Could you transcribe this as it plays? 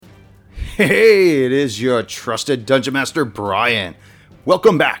Hey, it is your trusted Dungeon Master, Brian.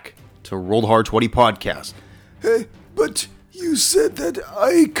 Welcome back to Roll Hard 20 Podcast. Hey, but you said that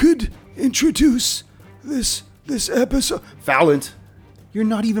I could introduce this episode. Valent, you're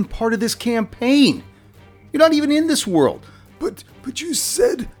not even part of this campaign. You're not even in this world. But you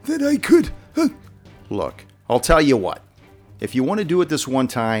said that I could. Look, I'll tell you what. If you want to do it this one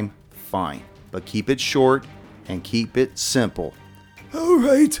time, fine. But keep it short and keep it simple. All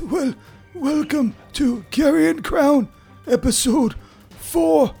right, well, welcome to Carrion Crown, episode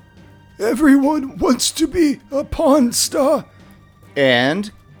 4. Everyone wants to be a Pawn Star. And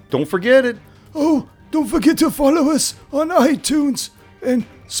don't forget it. Oh, don't forget to follow us on iTunes and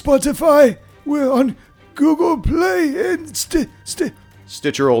Spotify. We're on Google Play and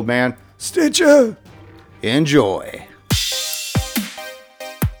Stitcher, old man. Stitcher. Enjoy.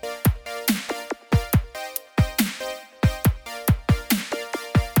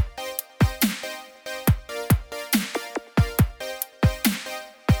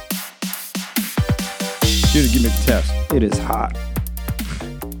 Dude, give me the test. It is hot.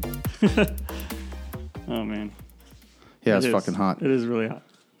 Oh, man. Yeah, it's fucking hot. It is really hot.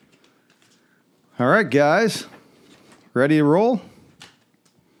 All right, guys. Ready to roll?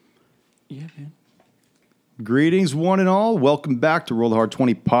 Yeah, man. Greetings, one and all. Welcome back to Roll the Hard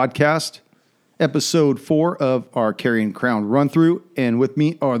 20 Podcast, episode 4 of our Carrion Crown run-through. And with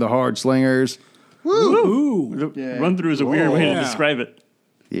me are the Hard Slingers. Woo! Run through is a weird way to describe it.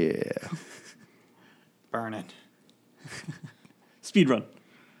 Yeah. Burn it. Speed run.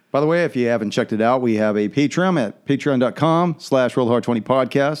 By the way, if you haven't checked it out, we have a Patreon at patreon.com/rollthehard20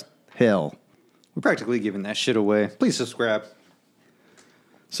 podcast. Hell. We're practically giving that shit away. Please subscribe.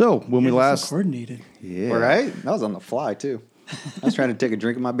 So, when we last... coordinated. Yeah. All right? That was on the fly, too. I was trying to take a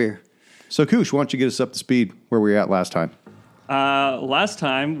drink of my beer. So, Koosh, why don't you get us up to speed where we were at last time? Last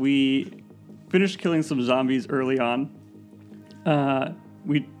time, we finished killing some zombies early on.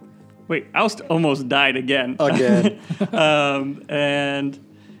 Oust almost died again. Again. And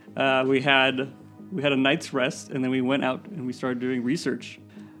we had a night's rest, and then we went out and we started doing research.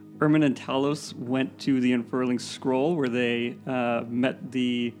 Ermin and Talos went to the Unfurling Scroll, where they met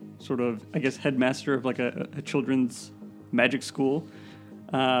the sort of, I guess, headmaster of like a children's magic school.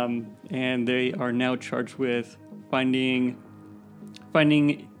 And they are now charged with finding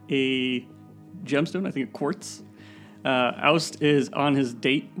a gemstone, I think a quartz. Oust is on his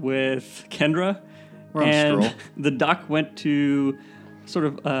date with Kendra. We're on and stroll. the doc went to sort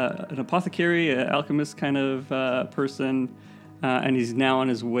of an apothecary, an alchemist kind of person, and he's now on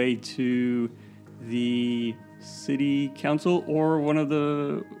his way to the city council or one of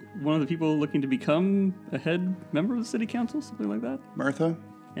the people looking to become a head member of the city council, something like that. Martha?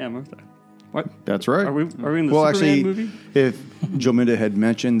 Yeah, Martha. What? That's right. Are we in the Well, Superman actually, movie? if Jominda had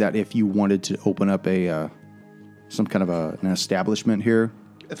mentioned that if you wanted to open up a some kind of an establishment here,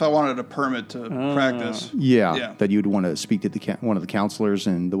 If I wanted a permit to practice. Yeah. that you'd want to speak to one of the counselors,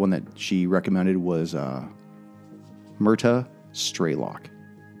 and the one that she recommended was Myrta Straylock.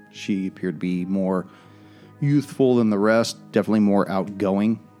 She appeared to be more youthful than the rest, definitely more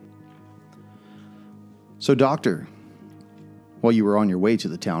outgoing. So, Doctor, while you were on your way to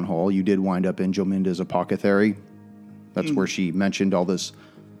the town hall, you did wind up in Jominda's apothecary. That's where she mentioned all this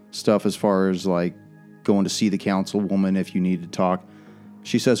stuff as far as like going to see the councilwoman if you need to talk.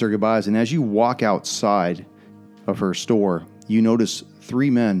 She says her goodbyes, and as you walk outside of her store, you notice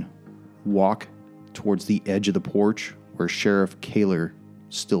 3 men walk towards the edge of the porch where Sheriff Kaler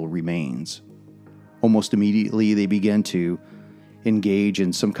still remains. Almost immediately, they begin to engage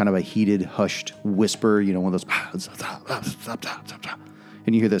in some kind of a heated, hushed whisper, one of those...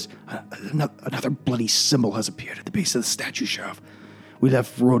 And you hear this, another bloody symbol has appeared at the base of the statue, Sheriff. We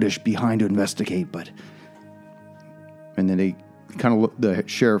left Rodish behind to investigate, but... And then they kind of look, the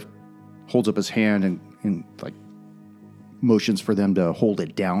sheriff holds up his hand and like motions for them to hold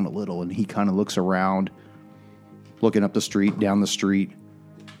it down a little, and he kind of looks around, looking up the street, down the street,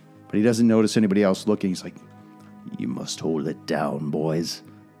 but he doesn't notice anybody else looking. He's like, "You must hold it down, boys.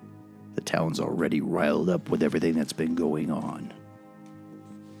 The town's already riled up with everything that's been going on."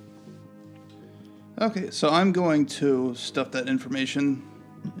 Okay, so I'm going to stuff that information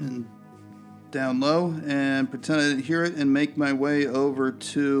in down low and pretend I didn't hear it and make my way over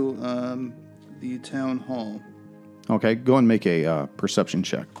to the town hall. Okay, go and make a perception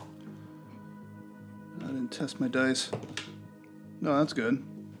check. I didn't test my dice. No, that's good.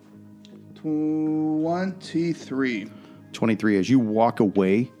 23. 23. As you walk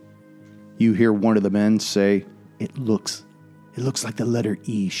away, you hear one of the men say, It looks like the letter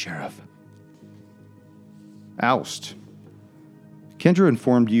E, Sheriff." Oust. Kendra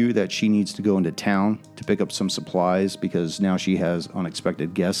informed you that she needs to go into town to pick up some supplies because now she has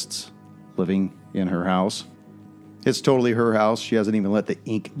unexpected guests living in her house. It's totally her house. She hasn't even let the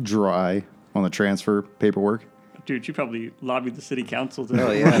ink dry on the transfer paperwork. Dude, she probably lobbied the city council to,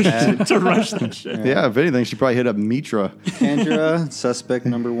 Oh, yeah, man. to rush that shit. Yeah, if anything, she probably hit up Mitra. Kendra, suspect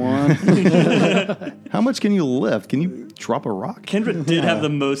number 1. How much can you lift? Can you drop a rock? Kendra did have the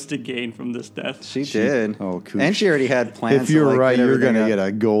most to gain from this death. She did. Oh, cool. And she already had plans. If you're to, right, get you're everything going to up. get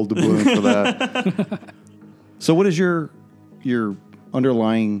a gold doubloon for that. So what is your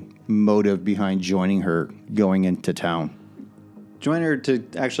underlying motive behind joining her going into town? Join her to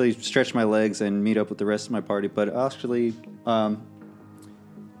actually stretch my legs and meet up with the rest of my party. But actually,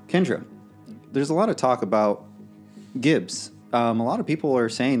 Kendra, there's a lot of talk about Gibbs. A lot of people are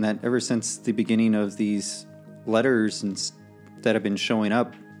saying that ever since the beginning of these letters that have been showing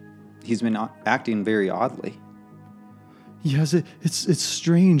up, he's been acting very oddly. Yes, it's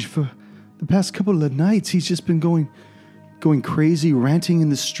strange. For the past couple of nights, he's just been going crazy, ranting in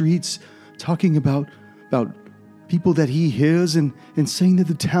the streets, talking about people that he hears and saying that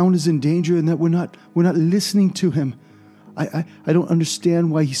the town is in danger and that we're not listening to him. I don't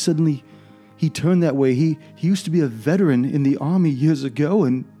understand why he turned that way. He used to be a veteran in the army years ago,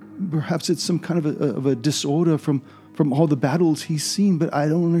 and perhaps it's some kind of a disorder from all the battles he's seen, but I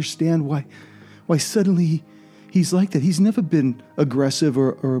don't understand why suddenly he's like that. He's never been aggressive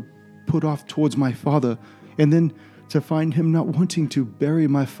or put off towards my father, and then to find him not wanting to bury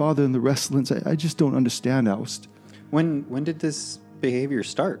my father in the Westlands, I just don't understand, Oust. When did this behavior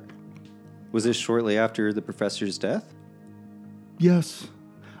start? Was this shortly after the professor's death? Yes,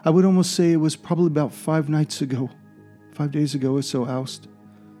 I would almost say it was probably about 5 days ago or so, Oust.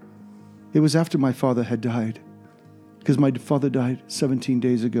 It was after my father had died, because my father died 17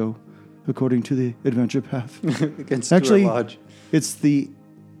 days ago, according to the Adventure Path. Against Actually, Stuart Lodge. it's the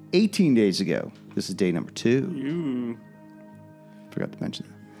 18 days ago. This is day number 2. Ooh. Forgot to mention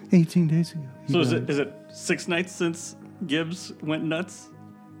that. 18 days ago. he So died. is it 6 nights since Gibbs went nuts?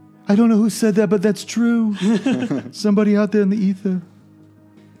 I don't know who said that, but that's true. Somebody out there in the ether.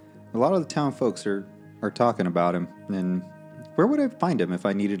 A lot of the town folks are talking about him. And where would I find him if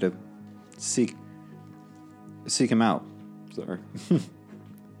I needed to seek him out? Sorry.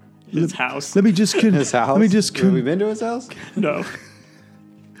 His house? Let me just His house? Let me just Have we been to his house? No.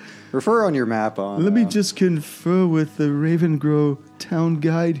 Refer on your map on. Let me just confer with the Ravengrow town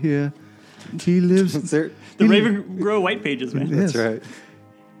guide here. He lives. Is there, The Raven Grow white pages, man. Yes. that's right.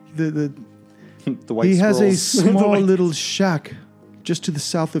 The The white he has a scrolls. small white- little shack just to the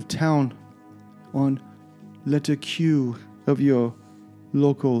south of town, on letter Q of your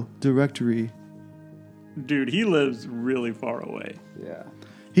local directory. Dude, he lives really far away. Yeah.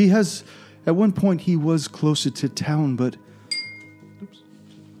 He has, at one point, he was closer to town, but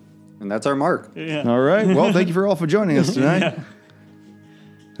And that's our mark. Yeah. All right. Well, thank you for all for joining us tonight. Yeah.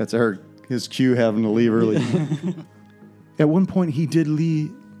 That's his cue having to leave early. at one point he did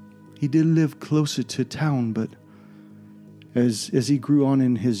live closer to town, but as he grew on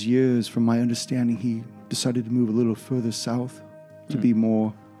in his years, from my understanding, he decided to move a little further south to be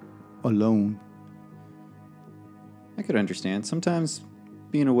more alone. I could understand. Sometimes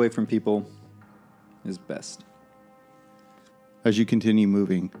being away from people is best. As you continue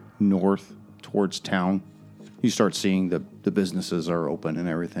moving north towards town, you start seeing the businesses are open and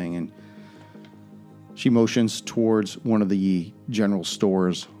everything. And she motions towards one of the general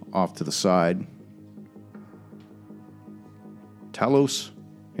stores off to the side. Talos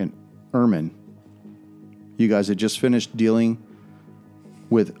and Ermin, you guys had just finished dealing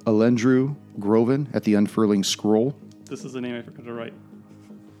with Elendru Groven at the Unfurling Scroll, This is the name I forgot to write.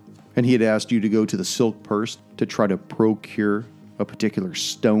 and he had asked you to go to the Silk Purse to try to procure a particular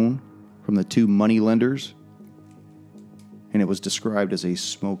stone from the 2 money lenders, and it was described as a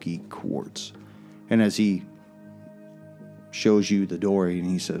smoky quartz. And as he shows you the door, and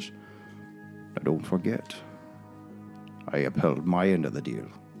he says, "Now don't forget, I upheld my end of the deal.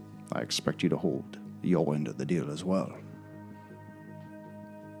 I expect you to hold your end of the deal as well."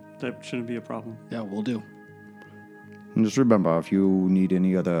 That shouldn't be a problem. Yeah, we'll do. And just remember, if you need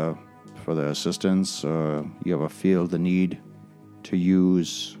any other further assistance, you ever feel the need to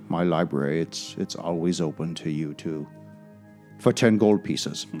use my library, it's always open to you too. For 10 gold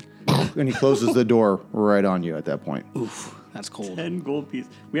pieces. And he closes the door right on you at that point. Oof, that's cold. 10 gold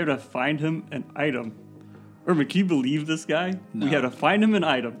pieces. We have to find him an item. Irvin, can you believe this guy? No. We have to find him an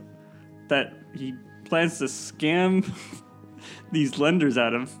item that he plans to scam these lenders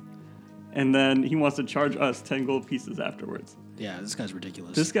out of, and then he wants to charge us 10 gold pieces afterwards. Yeah, this guy's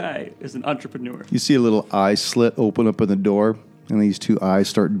ridiculous. This guy is an entrepreneur. You see a little eye slit open up in the door, And these two eyes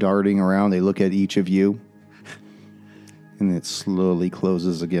start darting around. They look at each of you. And it slowly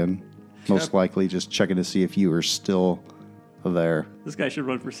closes again. Most likely just checking to see if you are still there. This guy should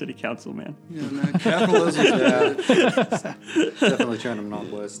run for city council, man. Yeah, man, capitalism. Definitely trying to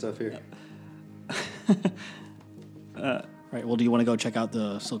monopolize stuff here. Right. Well, do you want to go check out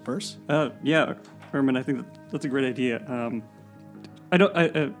the silk purse? Yeah, Herman, I think that's a great idea. I know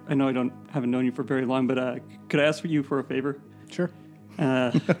I haven't known you for very long, but could I ask you for a favor? Sure.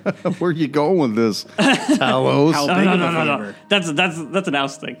 Where are you going with this, Talos? How big of a favor? That's an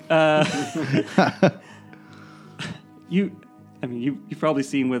oust thing. You've probably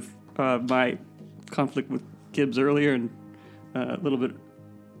seen with my conflict with Gibbs earlier, and a little bit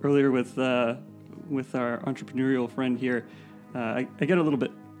earlier with our entrepreneurial friend here. I get a little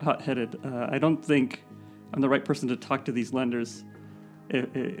bit hot-headed. I don't think I'm the right person to talk to these lenders.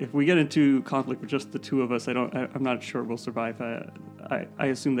 If we get into conflict with just the two of us, I'm not sure we'll survive. I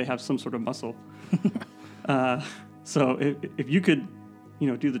assume they have some sort of muscle. So if you could,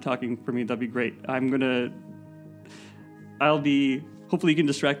 do the talking for me, that'd be great. Hopefully you can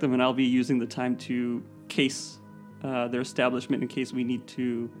distract them, and I'll be using the time to case their establishment in case we need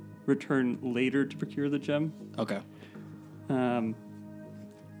to return later to procure the gem. Okay.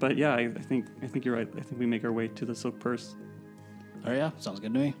 But yeah, I think you're right. I think we make our way to the silk purse. Oh yeah, sounds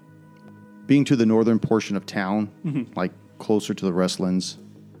good to me. Being to the northern portion of town, like closer to the Restlands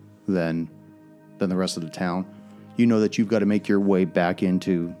than the rest of the town, you know that you've got to make your way back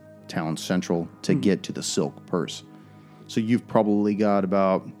into town central to get to the silk purse. So you've probably got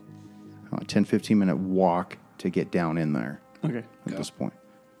about a 10, 15-minute walk to get down in there Okay. at this point.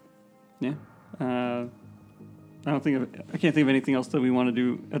 Yeah. I can't think of anything else that we want to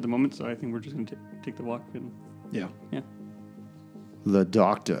do at the moment, so I think we're just going to take the walk. And Yeah. yeah. The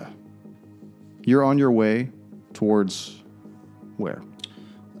doctor. You're on your way towards where?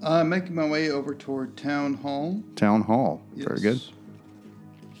 I'm making my way over toward Town Hall. Town Hall. Very good. Yes.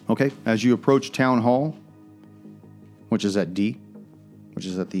 Okay, as you approach Town Hall, which is at D, which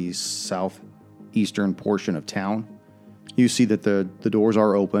is at the southeastern portion of town, you see that the doors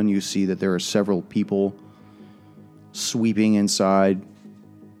are open. You see that there are several people sweeping inside.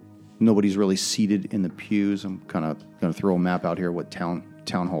 Nobody's really seated in the pews. I'm kind of going to throw a map out here what town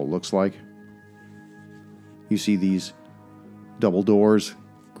hall looks like. You see these double doors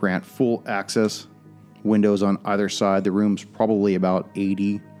grant full access, windows on either side. The room's probably about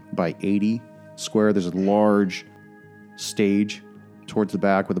 80 by 80 square. There's a large stage towards the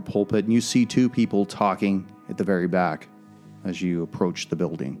back with a pulpit, and you see two people talking at the very back as you approach the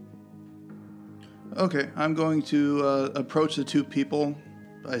building. Okay, I'm going to approach the two people.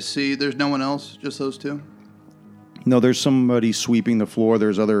 I see there's no one else, just those two. No, there's somebody sweeping the floor.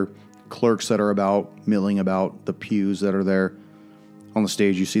 There's other clerks that are milling about the pews that are there. On the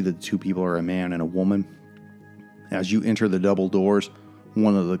stage, you see that the two people are a man and a woman. As you enter the double doors,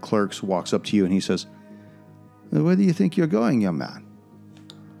 one of the clerks walks up to you and he says, "Where do you think you're going, young man?"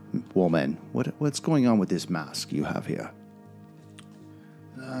 "Woman, what's going on with this mask you have here?"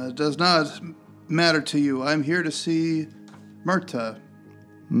 It does not matter to you. I'm here to see Myrta.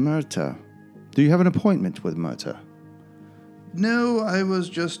 Myrta. Do you have an appointment with Myrta? No, I was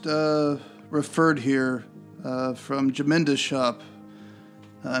just referred here from Jaminda's shop.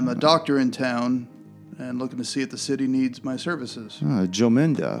 I'm a doctor in town and looking to see if the city needs my services.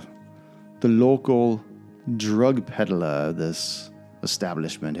 Jominda, the local drug peddler of this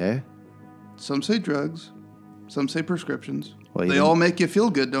establishment, eh? Some say drugs, some say prescriptions. Well, They all make you feel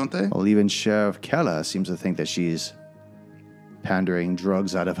good, don't they? Well, even Sheriff Keller seems to think that she's pandering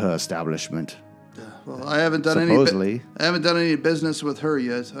drugs out of her establishment. Well, I haven't done Supposedly. I haven't done any business with her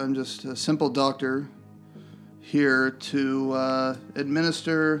yet. I'm just a simple doctor here to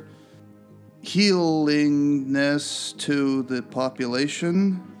administer healingness to the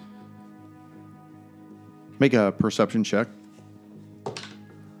population. Make a perception check.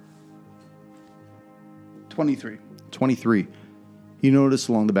 23. 23. You notice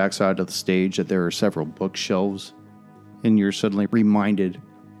along the backside of the stage that there are several bookshelves, and you're suddenly reminded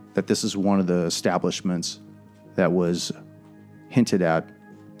that this is one of the establishments that was hinted at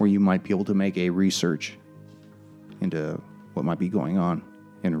where you might be able to make a research into what might be going on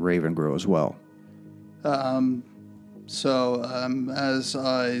in Ravengrow as well. So as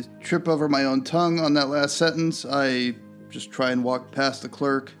I trip over my own tongue on that last sentence, I just try and walk past the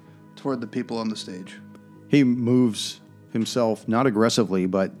clerk toward the people on the stage. He moves himself, not aggressively,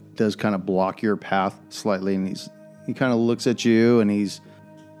 but does kind of block your path slightly, and he kind of looks at you, and he's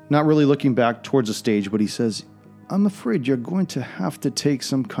not really looking back towards the stage, but he says, "I'm afraid you're going to have to take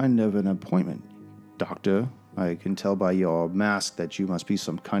some kind of an appointment, Doctor. I can tell by your mask that you must be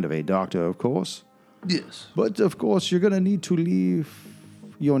some kind of a doctor, of course. Yes. But, of course, you're going to need to leave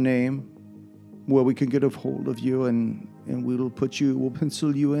your name where we can get a hold of you, and we'll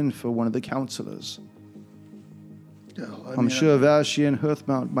pencil you in for one of the counselors. I'm sure Vashien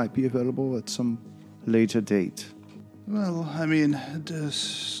Hearthmount might be available at some later date. Well, I mean,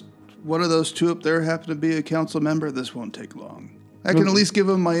 does one of those two up there happen to be a council member? This won't take long. I can at least give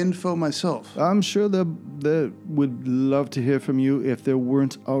them my info myself. I'm sure they would love to hear from you if there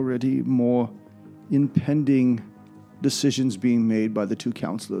weren't already more impending decisions being made by the two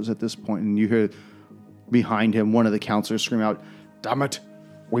counselors at this point. And you hear behind him one of the counselors scream out, "Damn it,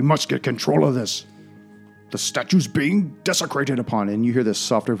 we must get control of this. The statue's being desecrated upon." And you hear this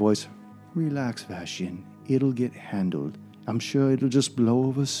softer voice, "Relax, Vashien. It'll get handled. I'm sure it'll just blow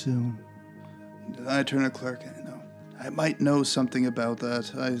over soon." I turn to Clark and I might know something about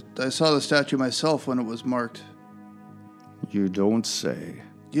that. I saw the statue myself when it was marked. You don't say.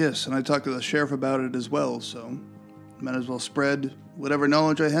 Yes, and I talked to the sheriff about it as well, so might as well spread whatever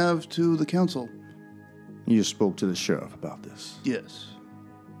knowledge I have to the council. You spoke to the sheriff about this? Yes.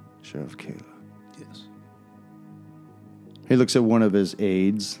 Sheriff Kayla. Yes. He looks at one of his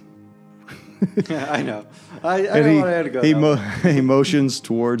aides. I know. I don't want to have to go. He motions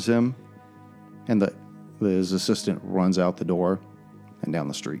towards him, and his assistant runs out the door and down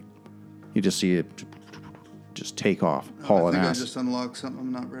the street. You just see it just take off, hauling I think ass. I just unlocked something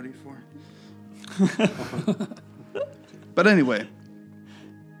I'm not ready for. But anyway,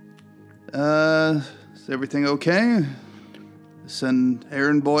 is everything okay? Send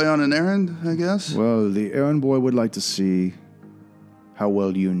errand boy on an errand, I guess? Well, the errand boy would like to see how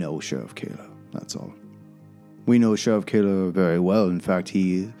well you know Sheriff Kayla. That's all. We know Sheriff Kayla very well. In fact,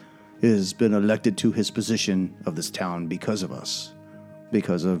 he has been elected to his position of this town because of us.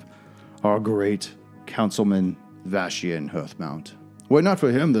 Because of our great councilman, Vashien Hearthmount. Were it not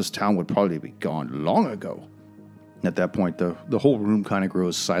for him, this town would probably be gone long ago. At that point, the whole room kind of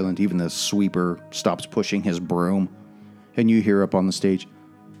grows silent. Even the sweeper stops pushing his broom. And you hear up on the stage,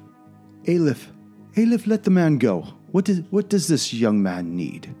 Aleph, let the man go. What does this young man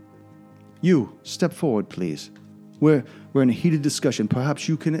need? You, step forward, please. We're in a heated discussion. Perhaps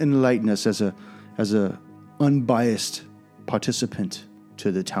you can enlighten us as a unbiased participant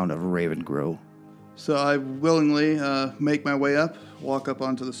to the town of Ravengrow. So I willingly make my way up, walk up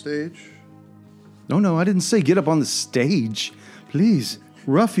onto the stage. No, I didn't say get up on the stage. Please,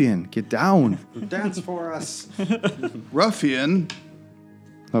 ruffian, get down. Dance for us. Ruffian?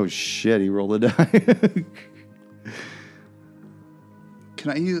 Oh shit, he rolled a die.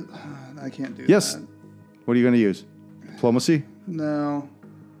 Can I use... I can't do Yes. that. What are you going to use? Diplomacy? No.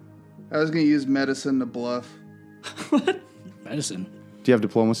 I was going to use medicine to bluff. Medicine. Do you have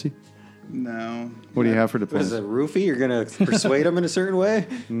diplomacy? No. What do you have for What is diplomacy? it, roofie? You're going to persuade him in a certain way?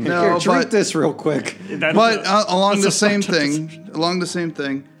 No, Here, drink but- this real quick. But along the that's a same bunch of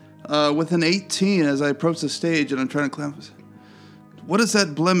thing, with an 18, as I approach the stage and I'm trying to climb, what is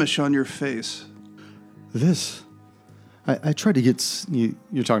that blemish on your face? This. I tried to get...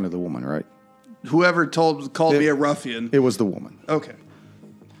 You're talking to the woman, right? Whoever called me a ruffian. It was the woman. Okay.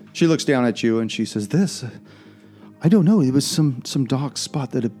 She looks down at you and she says, this... I don't know. It was some dark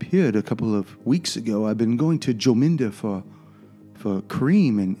spot that appeared a couple of weeks ago. I've been going to Jominda for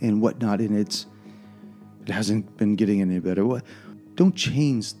cream and whatnot, and it hasn't been getting any better. What? Don't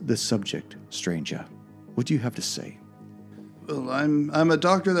change the subject, stranger. What do you have to say? Well, I'm a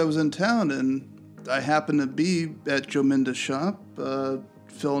doctor that was in town, and I happened to be at Jominda's shop,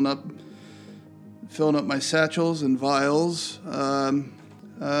 filling up my satchels and vials.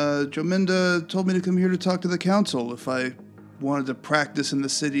 Jominda told me to come here to talk to the council if I wanted to practice in the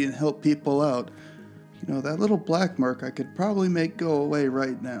city and help people out. You know, that little black mark I could probably make go away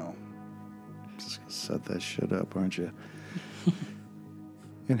right now. Just gonna set that shit up, aren't you?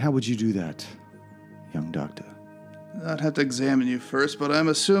 And how would you do that, young doctor? I'd have to examine you first, but I'm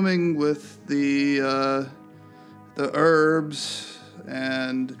assuming with the herbs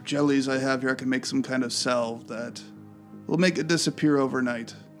and jellies I have here, I can make some kind of salve that will make it disappear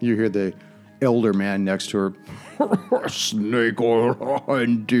overnight. You hear the elder man next to her. Snake oil,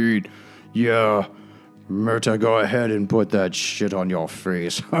 indeed. Yeah, Myrta, go ahead and put that shit on your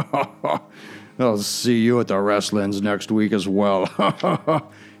face. I'll see you at the wrestlings next week as well.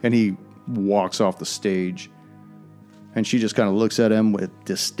 And he walks off the stage. And she just kind of looks at him with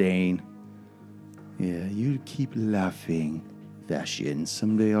disdain. Yeah, you keep laughing, Vashien.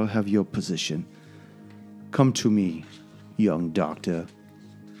 Someday I'll have your position. Come to me, young doctor.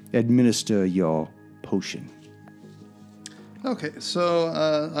 Administer your potion. Okay, so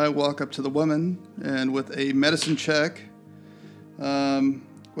I walk up to the woman, and with a medicine check,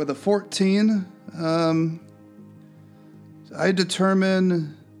 with a 14, I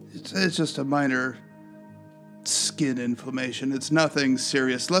determine it's just a minor skin inflammation. It's nothing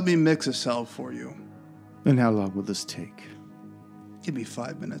serious. Let me mix a salve for you. And how long will this take? Give me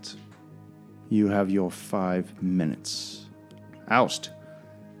 5 minutes. You have your 5 minutes. Oust.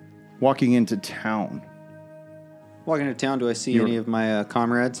 Walking into town. Walking into town, do I see any of my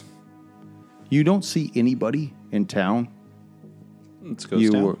comrades? You don't see anybody in town. Let's go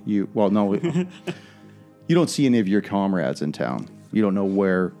town. You don't see any of your comrades in town. You don't know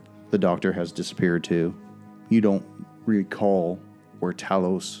where the doctor has disappeared to. You don't recall where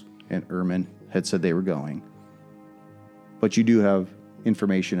Talos and Ermin had said they were going. But you do have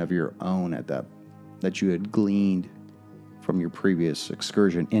information of your own that you had gleaned from your previous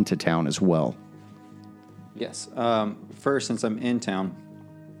excursion into town as well. Yes. First, since I'm in town,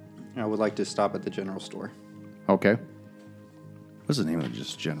 I would like to stop at the general store. Okay. What's the name of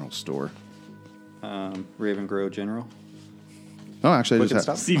this general store? Raven Grove General. Oh, actually, Quick and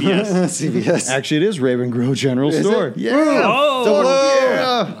just stop. CVS. CVS. actually, it is Raven Grove General Store. it? Yeah. Oh,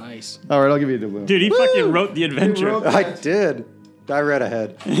 Yeah. Nice. All right, I'll give you a doubloon. dude, he fucking wrote the adventure. I did. I read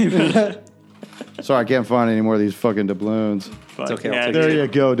ahead. Sorry, I can't find any more of these fucking doubloons. Fuck okay, I'll yeah, take There dude. you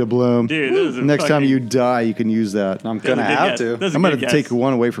go, doubloon. Dude, this is a Next time fucking- you die, you can use that. I'm That's going to a good have guess. to. That's a I'm going good to guess. take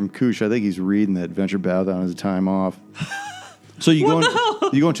one away from Koosh. I think he's reading the Adventure Bath on his time off. So you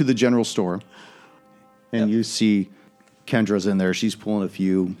go into the general store, and you see Kendra's in there. She's pulling a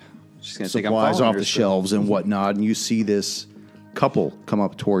few She's going to think I'm supplies following off her the still. shelves and whatnot, and you see this couple come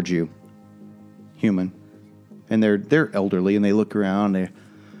up towards you, human, and they're elderly, and they look around.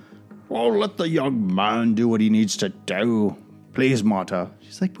 Let the young man do what he needs to do, please, Marta.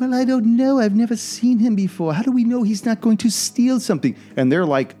 She's like, well, I don't know. I've never seen him before. How do we know he's not going to steal something? And they're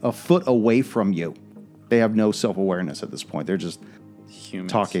like a foot away from you. They have no self-awareness at this point. They're just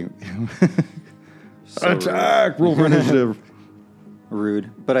Humans. talking. So Attack! Roll for initiative.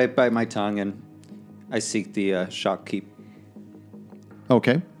 rude. But I bite my tongue and I seek the shock keep.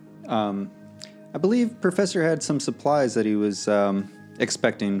 Okay. I believe Professor had some supplies that he was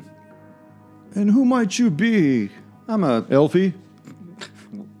expecting. And who might you be? I'm a... Elfie?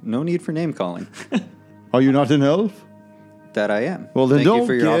 No need for name calling. Are you not an elf? That I am. Well, then Thank don't you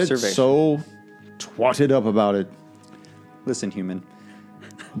for your get observation. so twatted up about it. Listen, human.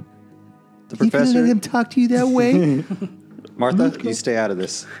 The You gonna professor... let him talk to you that way? Martha, you stay out of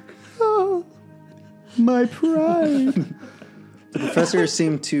this. Oh, my pride. The professor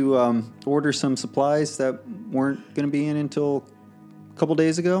seemed to order some supplies that weren't going to be in until a couple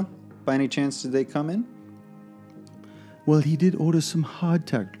days ago. By any chance, did they come in? Well, he did order some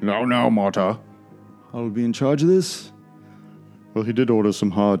hardtack. No, Marta. I'll be in charge of this. Well, he did order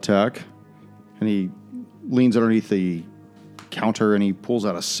some hardtack. And he leans underneath the counter and he pulls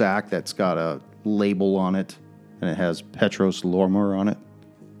out a sack that's got a label on it. And it has Petros Lormer on it.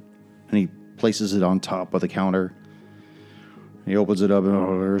 And he places it on top of the counter. He opens it up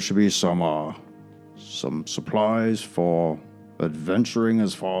and there should be some supplies for adventuring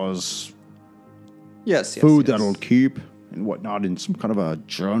as far as Yes. food that'll keep and whatnot, in some kind of a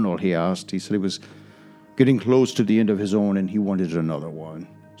journal he asked. He said he was getting close to the end of his own and he wanted another one.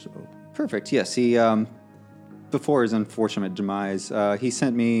 So Perfect. Yes, he before his unfortunate demise, he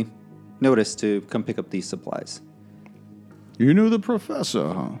sent me notice to come pick up these supplies. you knew the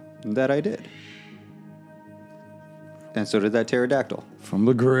professor, huh? That I did. And so did that pterodactyl. From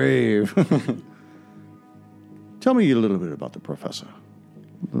the grave. Tell me a little bit about the professor.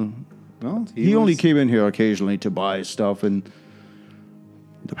 Well, He only was- came in here occasionally to buy stuff, and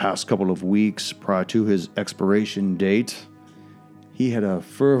the past couple of weeks prior to his expiration date, he had a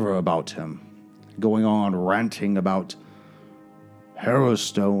fervor about him, going on ranting about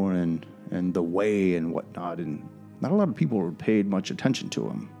Harrowstone and the way and whatnot, and not a lot of people paid much attention to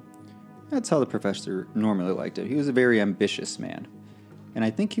him. That's how the professor normally liked it. He was a very ambitious man. And I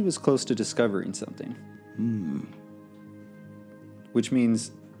think he was close to discovering something. Which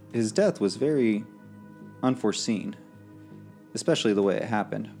means his death was very unforeseen, especially the way it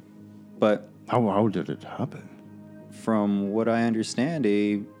happened. But How did it happen? from what I understand,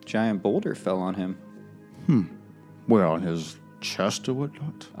 a giant boulder fell on him. Where, on his chest or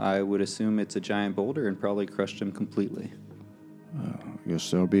whatnot? I would assume it's a giant boulder and probably crushed him completely. I guess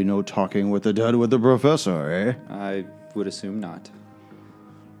there'll be no talking with the dead with the professor, eh? I would assume not.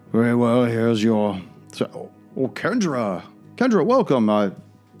 Very well, here's your... Oh, Kendra. Kendra, welcome.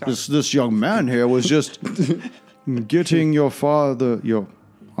 This young man here was just getting your father...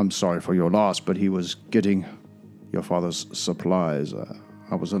 I'm sorry for your loss, but he was getting your father's supplies.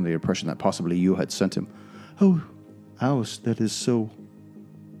 I was under the impression that possibly you had sent him. Oh, Alice, that is so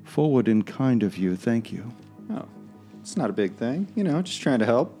forward and kind of you. Thank you. Oh, it's not a big thing. You know, just trying to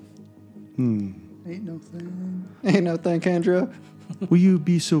help. Ain't no thing. Ain't no thing, Kendra. Will you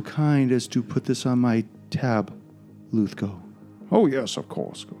be so kind as to put this on my tab, Luthko? Oh, yes, of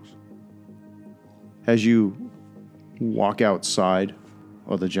course. As you walk outside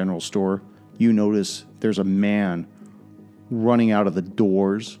of the general store, you notice there's a man running out of the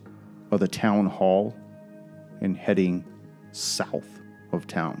doors of the town hall and heading south of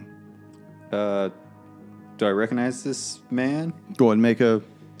town. Do I recognize this man? Go ahead and make a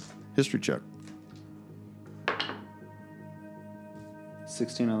history check.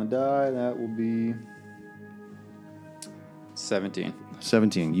 16 on the die. That will be 17.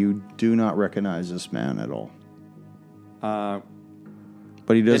 17. You do not recognize this man at all. Uh,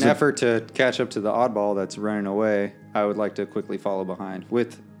 But he in does an effort to catch up to the oddball that's running away, I would like to quickly follow behind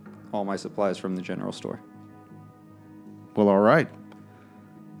with all my supplies from the general store. Well, all right.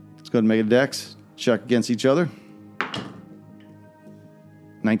 Let's go ahead and make a dex check against each other.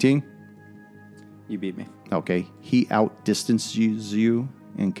 19. You beat me. Okay. He outdistances you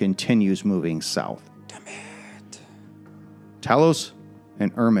and continues moving south. Damn it. Talos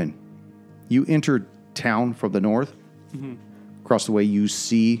and Ermin, you enter town from the north. Across the way, you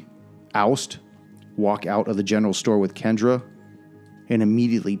see Oust walk out of the general store with Kendra and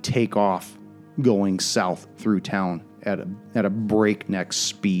immediately take off going south through town at a breakneck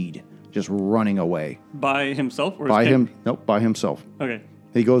speed, just running away. By himself or By is him? Nope, by himself. Okay.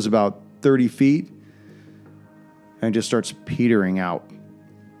 He goes about 30 feet and just starts petering out.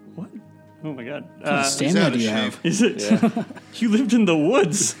 What? Oh my god. What kind of stamina out do of you shape. have? Is it? You lived in the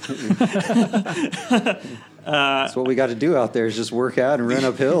woods. That's what we got to do out there is just work out and run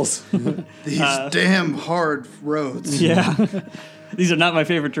up hills. These damn hard roads. Yeah. These are not my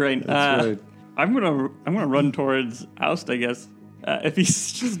favorite terrain. right. I'm gonna run towards Oust, I guess. If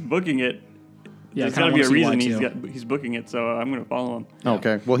he's just booking it, Yeah, there's I got to kinda be a wanna see reason why, too. he's booking it. So I'm gonna follow him.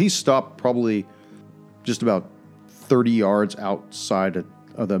 Okay. Well, he stopped probably just about 30 yards outside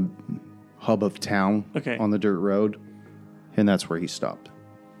of the hub of town Okay. on the dirt road, and that's where he stopped.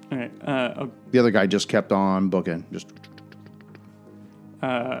 All right. The other guy just kept on booking. Just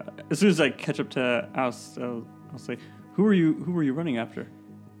As soon as I catch up to Oust, I'll say, "Who were you running after?"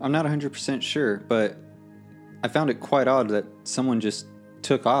 I'm not 100% sure, but I found it quite odd that someone just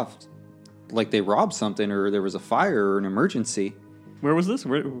took off like they robbed something or there was a fire or an emergency. Where was this?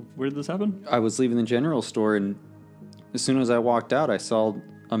 Where did this happen? I was leaving the general store, and as soon as I walked out, I saw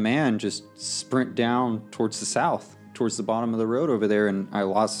a man just sprint down towards the south, towards the bottom of the road over there, and I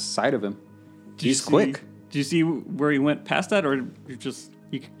lost sight of him. He's quick. Did you see where he went past that, or you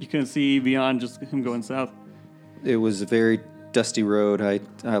couldn't see beyond just him going south? It was a very dusty road. I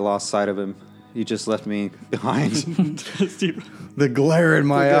lost sight of him. He just left me behind. Steve, the glare in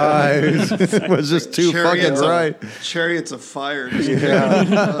my eyes was just too fucking right. Chariots of fire.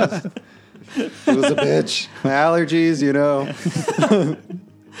 Yeah. It was a bitch. My allergies, you know.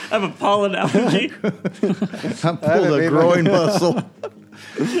 I have a pollen allergy. I pulled a groin muscle.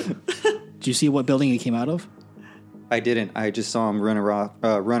 Do you see what building he came out of? I didn't. I just saw him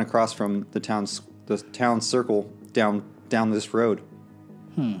run across from the town circle down this road.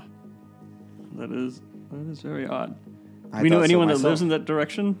 That is very odd. I We know thought so anyone that myself. lives in that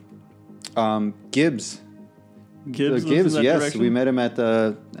direction? Gibbs. Gibbs lives Gibbs, in that yes. direction? We met him at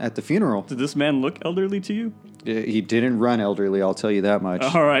the funeral. Did this man look elderly to you? He didn't run elderly, I'll tell you that much.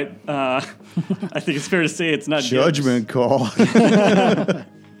 All right. I think it's fair to say it's not Judgment call. Gibbs.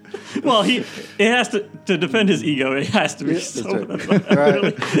 Well, it has to defend his ego. It has to be so. right.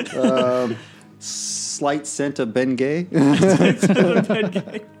 That's not really. Slight scent of Bengay.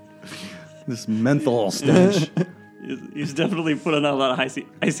 This menthol stench. He's definitely putting on a lot of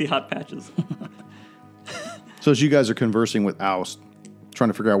icy hot patches. So as you guys are conversing with Oust, trying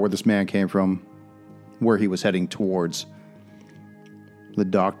to figure out where this man came from, where he was heading towards, the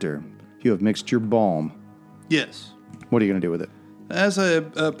doctor, you have mixed your balm. Yes. What are you going to do with it? As I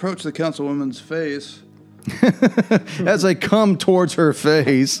approach the councilwoman's face, As I come towards her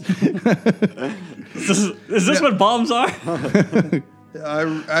face, Is this what bombs are?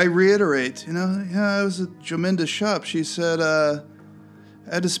 I reiterate, I was at Jominda's shop. She said I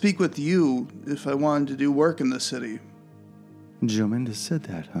had to speak with you if I wanted to do work in the city. Jominda said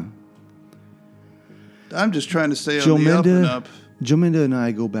that, huh? I'm just trying to stay on the up and up. Jominda and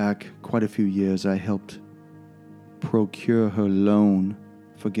I go back quite a few years. I helped procure her loan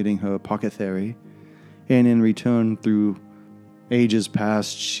for getting her apothecary. And in return, through ages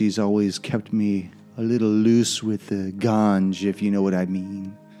past, she's always kept me a little loose with the ganj, if you know what I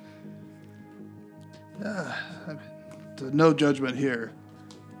mean. No judgment here.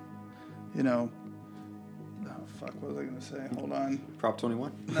 You know. Oh, fuck, what was I going to say? Hold on. Prop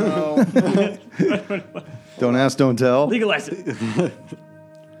 21. No. Don't ask, don't tell. Legalize it.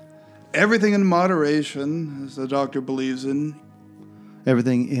 Everything in moderation, as the doctor believes in.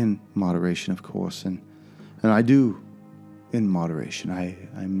 Everything in moderation, of course, and I do in moderation.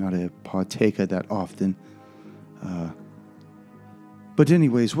 I'm not a partaker that often. But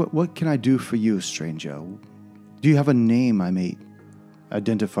anyways, what can I do for you, stranger? Do you have a name I may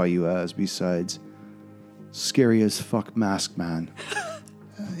identify you as besides scary as fuck mask man?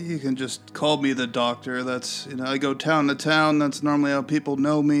 You can just call me the doctor. That's, I go town to town. That's normally how people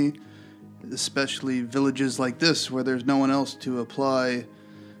know me, especially villages like this where there's no one else to apply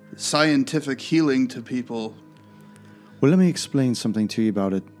scientific healing to people. Well, let me explain something to you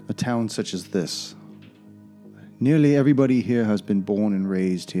about a town such as this. Nearly everybody here has been born and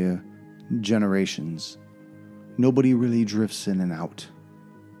raised here generations. Nobody really drifts in and out.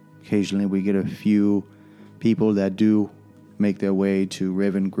 Occasionally we get a few people that do make their way to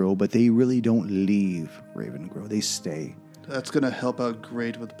Ravengrow, but they really don't leave Ravengrow. They stay. That's going to help out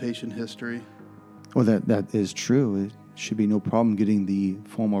great with patient history. Well, that is true. It should be no problem getting the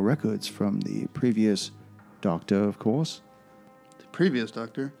formal records from the previous doctor, of course. The previous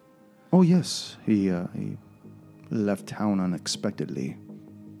doctor? Oh, yes. He left town unexpectedly.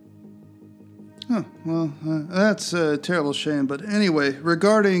 Huh, well, that's a terrible shame. But anyway,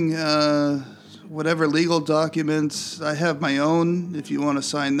 regarding whatever legal documents, I have my own, if you want to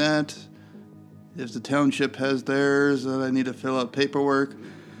sign that. If the township has theirs, I need to fill out paperwork.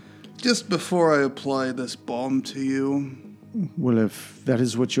 Just before I apply this balm to you. Well, if that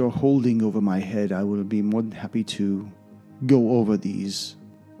is what you're holding over my head, I will be more than happy to go over these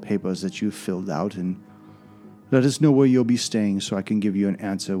papers that you filled out and let us know where you'll be staying so I can give you an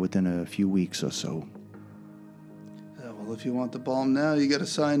answer within a few weeks or so. Well, if you want the balm now, you got to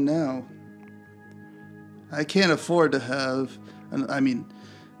sign now. I can't afford to have,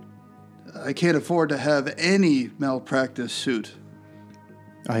 I can't afford to have any malpractice suit.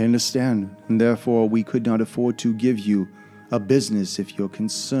 I understand, and therefore we could not afford to give you a business if you're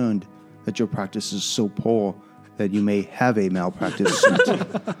concerned that your practice is so poor that you may have a malpractice suit.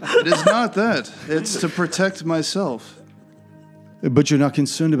 It is not that. It's to protect myself. But you're not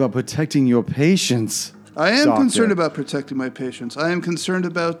concerned about protecting your patients. I am Doctor. concerned about protecting my patients. I am concerned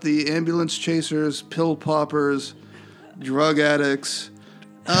about the ambulance chasers, pill poppers, drug addicts.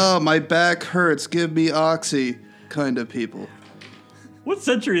 Oh, my back hurts. Give me oxy kind of people. What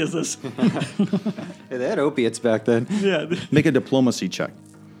century is this? Hey, they had opiates back then. Yeah. Make a diplomacy check.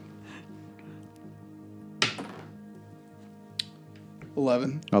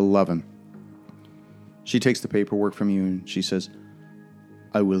 11. She takes the paperwork from you and she says,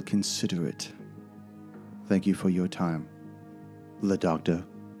 I will consider it. Thank you for your time. The doctor.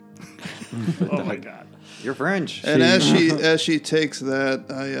 Oh my God. You're French. And as she takes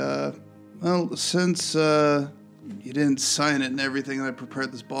that, since you didn't sign it and everything, and I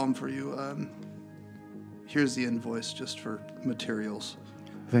prepared this balm for you, here's the invoice just for materials.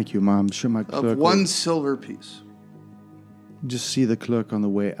 Thank you, Mom. I'm sure my clerk Of one silver piece. Just see the clerk on the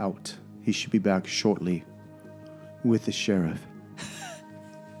way out. He should be back shortly with the sheriff.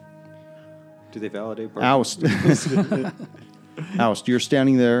 Do they validate? Oust. Oust, you're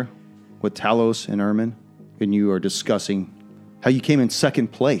standing there with Talos and Ermin, and you are discussing how you came in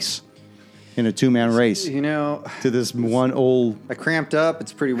second place in a two-man race To to this one old... I cramped up.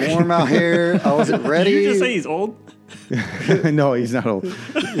 It's pretty warm out here. I wasn't ready. Did you just say he's old? No, he's not old.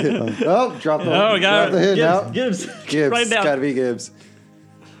 Oh, drop the, Oh, drop the hit now. Gibbs. Gibbs. Right It's now. got to be Gibbs.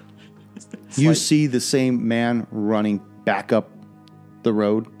 You see the same man running back up the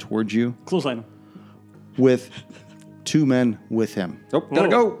road towards you Clothesline him. with two men with him. Nope, gotta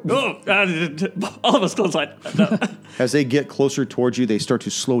go. All of us clothesline. No. As they get closer towards you, they start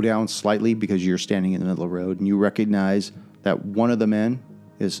to slow down slightly because you're standing in the middle of the road, and you recognize that one of the men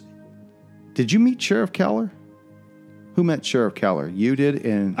is... Did you meet Sheriff Keller? Who met Sheriff Keller? You did,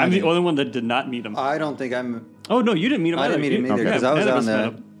 and... I'm the only one that did not meet him. I don't think I'm... Oh, no, you didn't meet him I either. didn't meet him either because I was none of out us met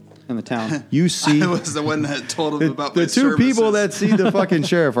him. in the town. You see... I was the one that told him about the my two people services. that see the fucking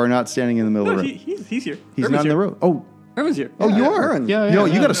sheriff are not standing in the middle No, of the road. he's here. He's Irvin's not in the here. road. Oh, Irvin's here. oh, you are. Erwin. Yeah, No,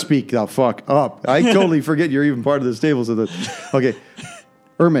 you got to speak the fuck up. I totally forget you're even part of this table. So okay,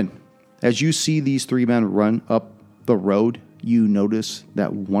 Ermin, as you see these three men run up the road, you notice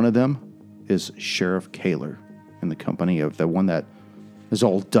that one of them is Sheriff Kaler in the company of the one that is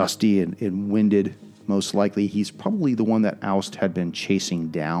all dusty and winded. Most likely, he's probably the one that Oust had been chasing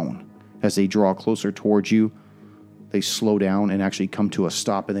down As they draw closer towards you, they slow down and actually come to a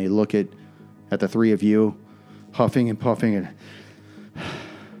stop, and they look at the three of you, huffing and puffing. And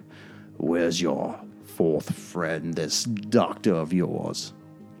where's your fourth friend, this doctor of yours?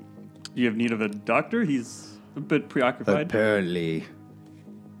 You have need of a doctor? He's a bit preoccupied. Apparently,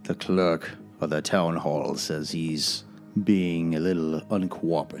 the clerk of the town hall says he's being a little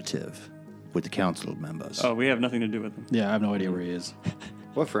uncooperative with the council members. Oh, we have nothing to do with him. Yeah, I have no idea where he is.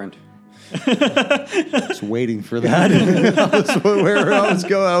 What friend? I was waiting for that. Where I was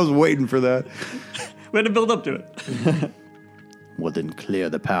going, I was waiting for that. We had to build up to it. Well, then clear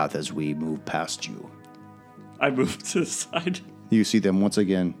the path as we move past you. I moved to the side. You see them once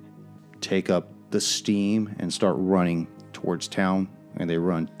again take up the steam and start running towards town, and they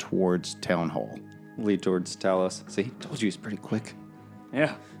run towards town hall. Lead towards Talos. See, told you he's pretty quick.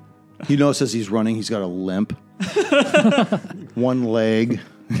 Yeah. You notice as he's running, he's got a limp. One leg.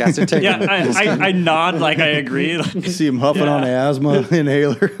 Caster taking Yeah, I nod like I agree. You see him huffing Yeah. on an asthma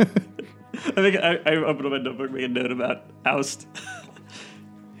inhaler. I think I opened up my notebook, made a note about oust.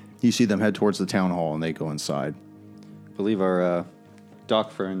 You see them head towards the town hall, and they go inside. I believe our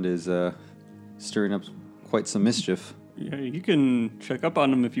doc friend is stirring up quite some mischief. Yeah, you can check up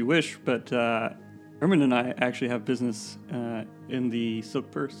on him if you wish, but Ermin and I actually have business in the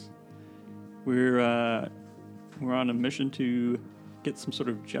Silk Purse. We're on a mission to get some sort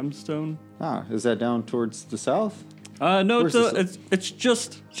of gemstone. Ah, is that down towards the south? No, Where's it's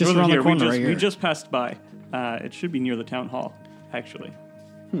just Just over around the here. corner right We here. just passed by. It should be near the town hall, actually.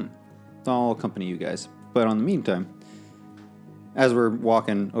 I'll accompany you guys. But on the meantime, as we're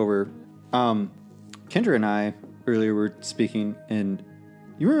walking over, Kendra and I earlier were speaking, and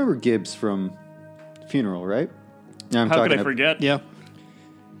you remember Gibbs from Funeral, right? Yeah, How could I forget? Yeah.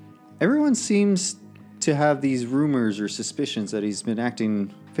 Everyone seems to have these rumors or suspicions that he's been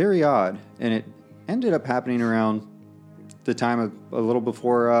acting very odd, and it ended up happening around the time of a little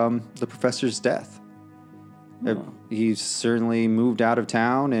before the professor's death. He certainly moved out of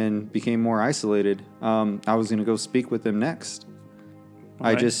town and became more isolated. I was going to go speak with him next.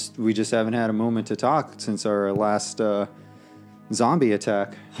 All right. We just haven't had a moment to talk since our last zombie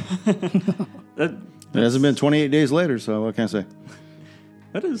attack. That It hasn't been 28 days later, so what can I say?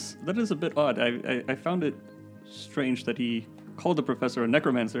 That is a bit odd. I found it strange that he called the professor a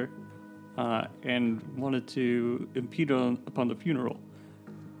necromancer and wanted to impede upon the funeral.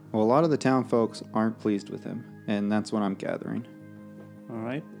 Well, a lot of the town folks aren't pleased with him, and that's what I'm gathering. All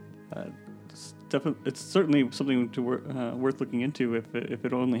right, it's certainly something to worth looking into if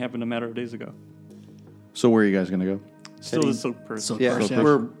it only happened a matter of days ago. So where are you guys going to go? Still the Silk Purse. Silk Yeah, Purse, yeah.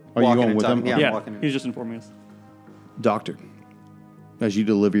 we're Are you walking going and with talking. him? Yeah, I'm Yeah, walking. he's just informing us. Doctor, as you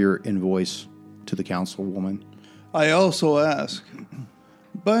deliver your invoice to the councilwoman, I also ask,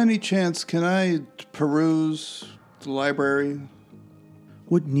 by any chance, can I peruse the library?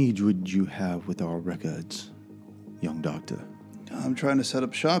 what need would you have with our records, young doctor? I'm trying to set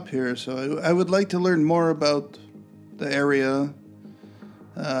up shop here, so I would like to learn more about the area.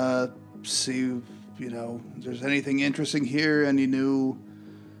 See, if there's anything interesting here, any new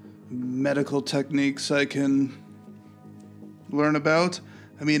medical techniques I can learn about.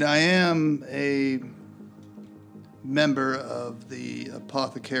 I mean, I am a member of the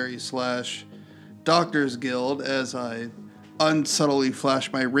Apothecary / Doctors Guild, as I unsubtly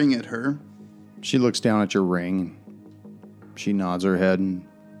flash my ring at her. She looks down at your ring. She nods her head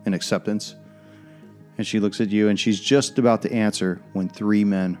in acceptance. And she looks at you, and she's just about to answer when 3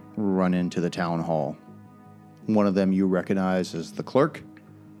 men run into the town hall. One of them you recognize as the clerk,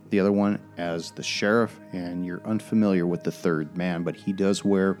 the other one as the sheriff, and you're unfamiliar with the third man, but he does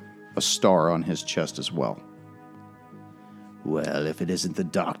wear a star on his chest as well. Well, if it isn't the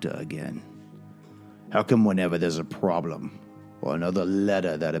doctor again, how come whenever there's a problem or another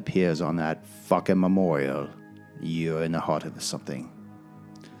letter that appears on that fucking memorial, you're in the heart of something?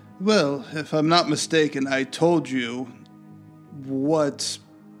 Well, if I'm not mistaken, I told you what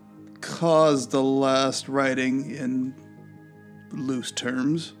caused the last writing in loose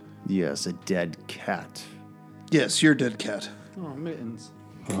terms. Yes, a dead cat. Yes, you're dead cat. Oh, mittens.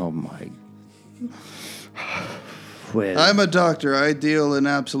 Oh my. Well, I'm a doctor. I deal in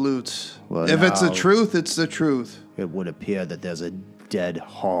absolutes. Well, if it's the now- truth, it's the truth. it would appear that there's a dead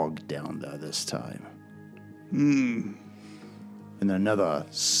hog down there this time. And another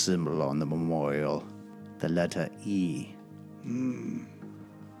symbol on the memorial, the letter E.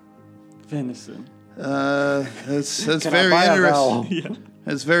 Venison. That's Can I very buy a vowel? interesting.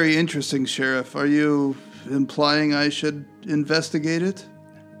 That's very interesting, Sheriff. Are you implying I should investigate it?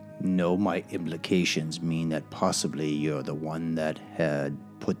 No, my implications mean that possibly you're the one that had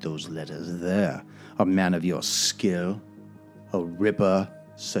put those letters there. A man of your skill, a ripper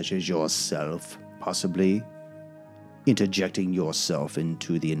such as yourself, possibly interjecting yourself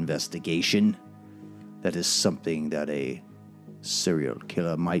into the investigation. That is something that a serial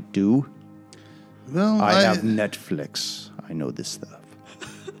killer might do. Well, I have Netflix. I know this stuff.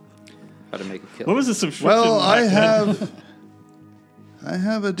 How to make a kill. What was the subscription? well, I back then?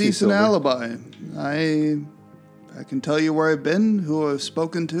 have a decent silver. alibi. I can tell you where I've been, who I've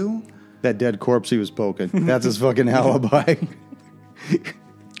spoken to. That dead corpse he was poking. That's his fucking alibi.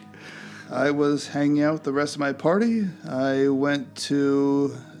 I was hanging out with the rest of my party. I went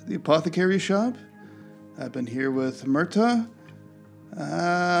to the apothecary shop. I've been here with Murta.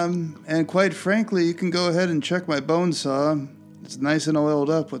 And quite frankly, you can go ahead and check my bone saw. It's nice and oiled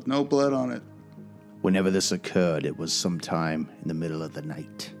up with no blood on it. Whenever this occurred, it was sometime in the middle of the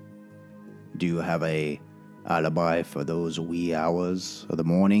night. Do you have a alibi for those wee hours of the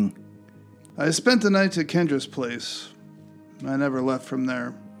morning? I spent the night at Kendra's place. I never left from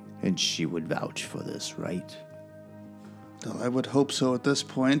there. And she would vouch for this, right? Well, I would hope so at this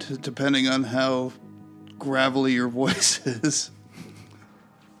point, depending on how gravelly your voice is.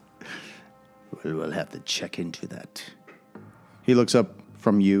 Well, we'll have to check into that. He looks up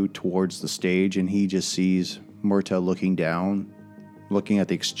from you towards the stage, and he just sees Murta looking down, looking at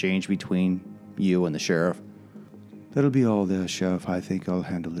the exchange between you and the sheriff. That'll be all there, Sheriff. I think I'll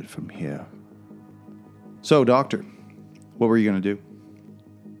handle it from here. So, Doctor, what were you going to do?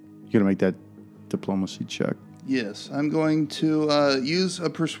 You going to make that diplomacy check? Yes, I'm going to use a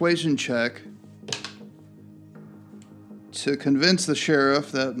persuasion check to convince the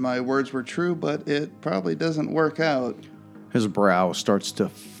sheriff that my words were true, but it probably doesn't work out. His brow starts to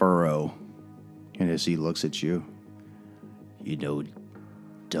furrow, and as he looks at you, you know,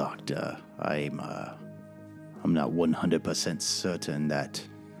 Doctor, I'm not 100% certain that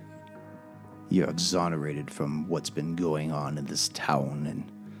you're exonerated from what's been going on in this town, and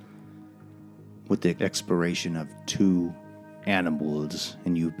with the expiration of 2 animals,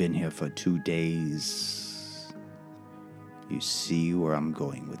 and you've been here for 2 days, you see where I'm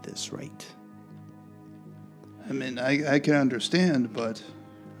going with this, right? I mean, I can understand, but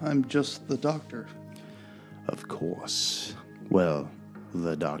I'm just the doctor. Of course. Well,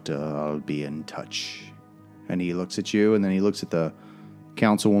 the doctor, I'll be in touch. And he looks at you, and then he looks at the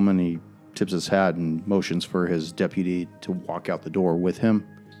councilwoman. He tips his hat and motions for his deputy to walk out the door with him.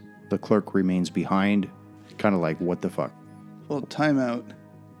 The clerk remains behind, kind of like, what the fuck? Well, timeout.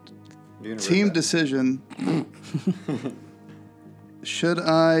 You're gonna Team rip that. decision. Should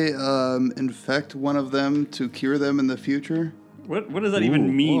I infect one of them to cure them in the future? What does that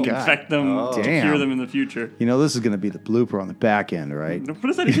even mean? God. Infect them to Damn. cure them in the future. You know, this is going to be the blooper on the back end, right? What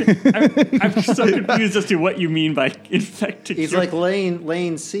does that even? I'm so confused as to what you mean by infect to He's cure. like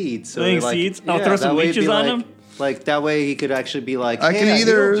laying seeds. So Laying like, seeds? I'll throw that some way it'd leeches be on like, him? Like that way he could actually be like, I hey, can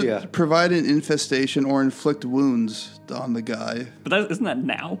either healed ya. provide an infestation or inflict wounds on the guy. But that, isn't that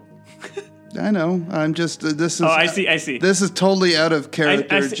now? I know. I'm just this is. Oh, I see. This is totally out of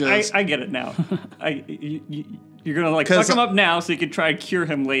character. I get it now. You're gonna like 'Cause fuck him up now, so you can try and cure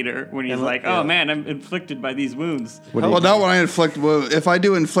him later when he's And like, yeah. "Oh man, I'm inflicted by these wounds." well, not when I inflict wounds. If I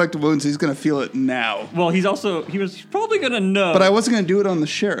do inflict wounds, he's going to feel it now. Well, he was probably gonna know. But I wasn't going to do it on the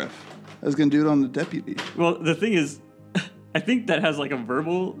sheriff. I was going to do it on the deputy. Well, the thing is, I think that has like a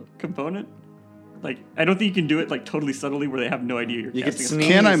verbal component. Like, I don't think you can do it like totally subtly where they have no idea you're You could casting a sneeze.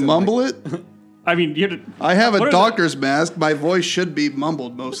 Can I and, mumble it? I mean, you have to. I have What a are doctor's mask. My voice should be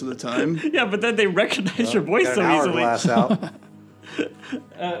mumbled most of the time. Yeah, but then they recognize your voice Got so an easily. hourglass out.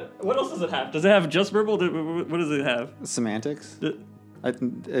 What else does it have? Does it have just verbal? What does it have? Semantics. The-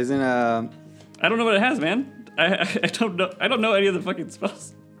 Isn't I don't know what it has, man. I don't know. I don't know any of the fucking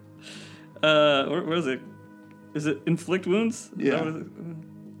spells. Where is it? Is it inflict wounds? Is that Yeah. what it is?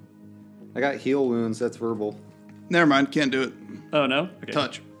 I got heal wounds. That's verbal. Never mind. Can't do it. Oh no. Okay.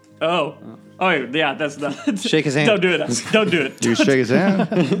 Touch. Oh. Oh yeah, that's not. Shake his hand. Don't do it. Don't do it. You shake his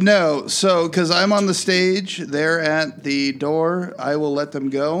hand? No. So, because I'm on the stage, they're at the door. I will let them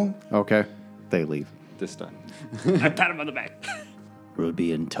go. Okay. They leave. This time. I pat him on the back. We'll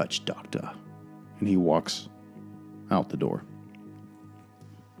be in touch, Doctor. And he walks out the door.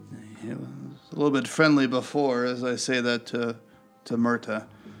 It was a little bit friendly before, as I say that to Murta.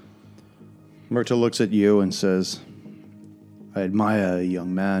 Murta looks at you and says, I admire a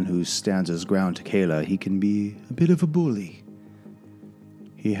young man who stands his ground to Kayla. He can be a bit of a bully.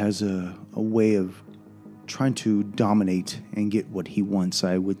 He has a way of trying to dominate and get what he wants.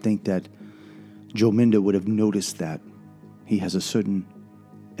 I would think that Jominda would have noticed that. He has a certain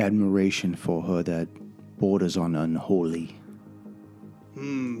admiration for her that borders on unholy.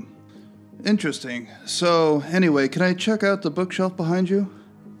 Interesting. So, anyway, can I check out the bookshelf behind you?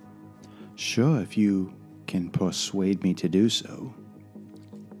 Sure, if you can persuade me to do so.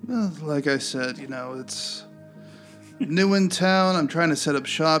 Well, like I said, it's new in town. I'm trying to set up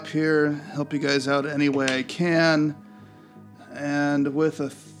shop here, help you guys out any way I can. And with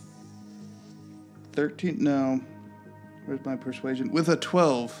a 13, no, where's my persuasion? With a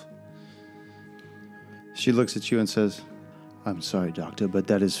 12. She looks at you and says, I'm sorry, Doctor, but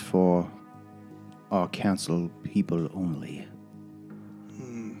that is for our council people only.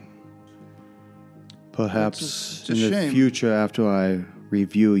 Perhaps It's a in the shame. future, after I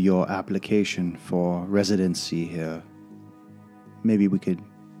review your application for residency here, maybe we could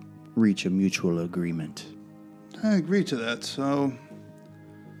reach a mutual agreement. I agree to that, so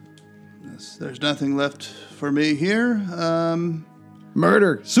there's nothing left for me here.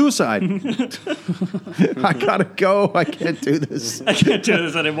 Murder, suicide. I gotta go. I can't do this. I can't do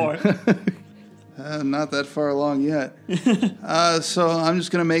this anymore. Not that far along yet. So I'm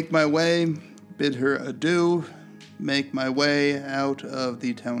just going to make my way, bid her adieu, make my way out of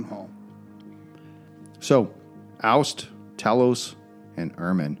the town hall. So, Oust, Talos, and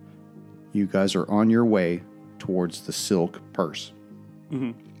Ermin, you guys are on your way towards the silk purse.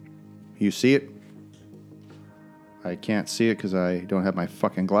 Mm-hmm. You see it? I can't see it because I don't have my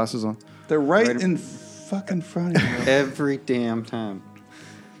fucking glasses on. They're right Right- in fucking front of you. Every damn time.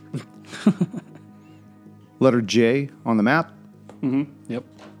 Letter J on the map. Yep.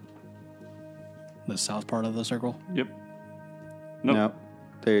 The south part of the circle. Yep. Nope. No.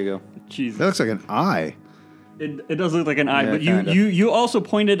 There you go. Jesus. That looks like an I. It does look like an I, Yeah, but kinda. you also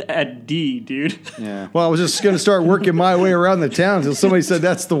pointed at D, dude. Yeah. Well, I was just going to start working my way around the town until somebody said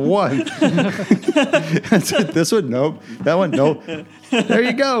that's the one. That's it. This one, nope. That one, nope. There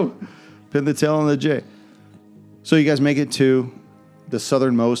you go. Pin the tail on the J. So you guys make it to the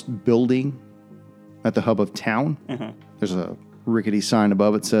southernmost building at the hub of town. There's a rickety sign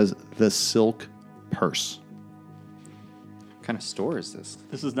above it says the Silk Purse. What kind of store is this?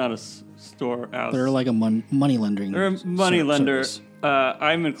 This is not a storehouse. They're like a money lending. They're a money lender. service.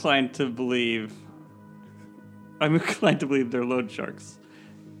 I'm inclined to believe they're loan sharks,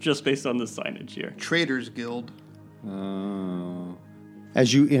 just based on the signage here. Traders Guild. Oh.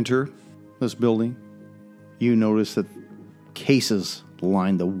 As you enter this building, you notice that cases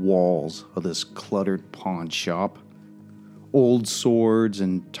line the walls of this cluttered pawn shop. Old swords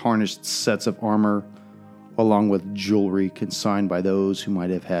and tarnished sets of armor, along with jewelry consigned by those who might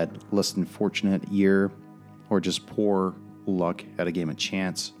have had less than fortunate year or just poor luck at a game of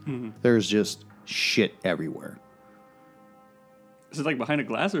chance. There's just shit everywhere. Is it like behind a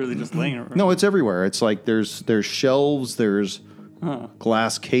glass, or are they just laying around? No, it's everywhere. It's like there's shelves, there's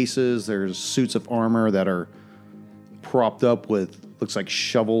glass cases, there's suits of armor that are propped up with looks like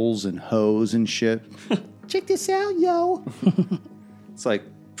shovels and hoes and shit. Check this out, yo. It's like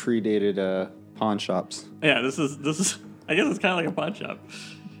predated pawn shops. Yeah, this is. I guess it's kind of like a pawn shop.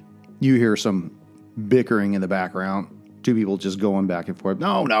 You hear some bickering in the background. Two people just going back and forth.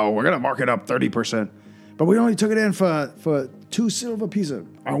 No, we're gonna mark it up 30%, but we only took it in for 2 silver pieces.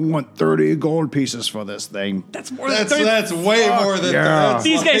 I want 30 gold pieces for this thing. That's more than That's way more than yeah.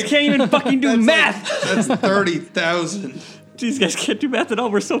 These guys can't even fucking do math. That's 30,000. These guys can't do math at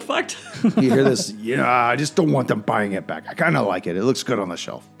all. We're so fucked. You hear this? Yeah, I just don't want them buying it back. I kind of like it. It looks good on the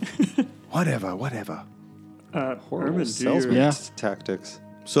shelf. Whatever. Horrible Urban, do salesman your- Yeah. tactics.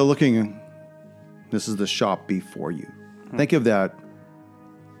 So looking, this is the shop before you. Think of that.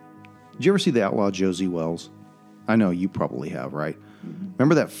 Did you ever see the Outlaw Josie Wells? I know you probably have, right?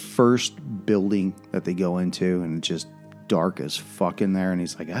 Remember that first building that they go into and it's just dark as fuck in there? And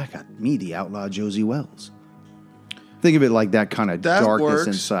he's like, I got me the Outlaw Josie Wells. Think of it like that kind of That darkness works.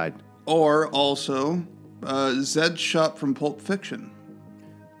 inside. Or also, Zed's shop from Pulp Fiction.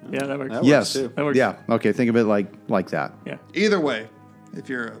 Yeah, that works. That works Yes. too. That works. Yeah. Okay. Think of it like that. Yeah. Either way, if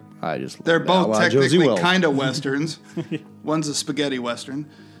you're I just they're love both Outlaw Josie technically Wells. kind of westerns. One's a spaghetti western.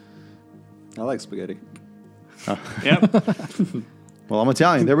 I like spaghetti. Yep. Well, I'm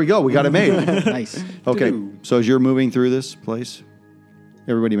Italian. There we go. We got it made. Nice. Okay. So as you're moving through this place,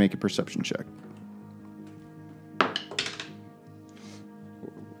 everybody make a perception check.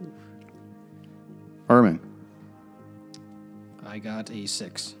 Ermin, I got a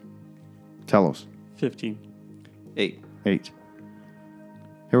 6. Talos, 15. 8. 8.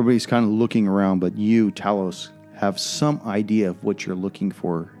 Everybody's kind of looking around, but you, Talos, have some idea of what you're looking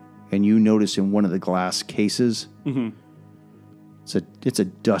for, and you notice in one of the glass cases, it's a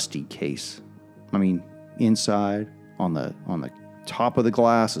dusty case. I mean, inside on the top of the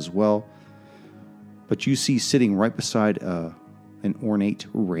glass as well. But you see sitting right beside a an ornate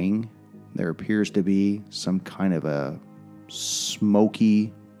ring. There appears to be some kind of a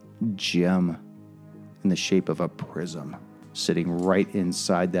smoky gem in the shape of a prism sitting right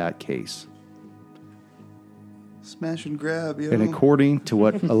inside that case. Smash and grab, yo. And according to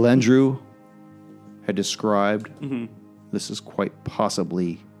what Alendru had described, this is quite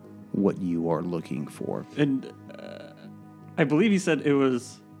possibly what you are looking for. And I believe he said it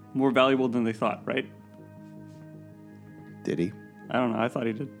was more valuable than they thought, right? Did he? I don't know. I thought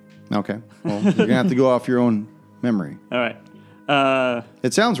he did. Okay. Well, you're going to have to go off your own memory. All right.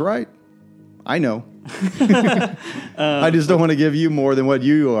 It sounds right. I know. I just don't want to give you more than what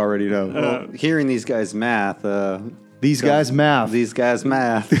you already know. Well, hearing these guys math. These guys math. These guys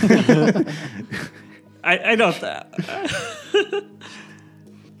math. I know that.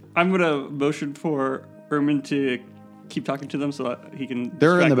 I'm going to motion for Ermin to keep talking to them so that he can...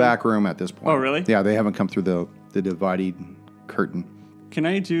 They're in the distract them. back room at this point. Oh, really? Yeah, they haven't come through the divided curtain. Can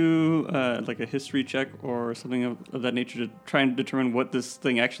I do like a history check or something of that nature to try and determine what this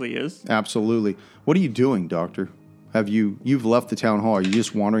thing actually is? Absolutely. What are you doing, Doctor? You've left the town hall. Are you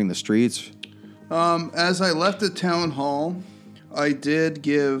just wandering the streets? As I left the town hall, I did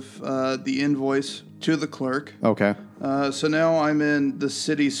give the invoice to the clerk. Okay. So now I'm in the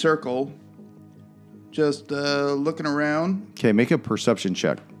city circle, just looking around. Okay, make a perception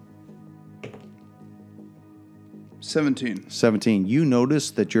check. 17. 17. You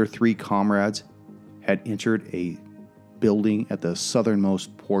notice that your three comrades had entered a building at the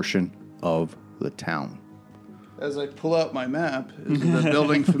southernmost portion of the town. As I pull out my map, is the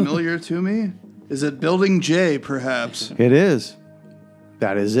building familiar to me? Is it Building J, perhaps? It is.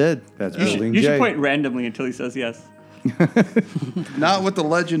 That is it. That's Building You J. should point randomly until he says yes. Not with the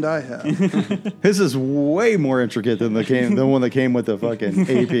legend I have. This is way more intricate than the one that came with the fucking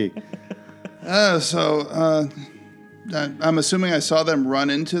AP. I'm assuming I saw them run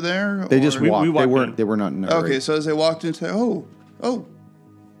into there? They just walked. we walked They were not in a hurry. Okay, so as they walked into oh.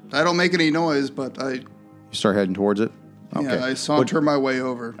 I don't make any noise, but You start heading towards it? Okay. yeah, I saunter my way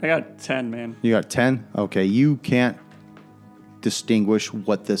over. I got 10, man. You got 10? Okay, you can't distinguish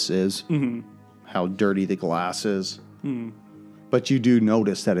what this is, how dirty the glass is, but you do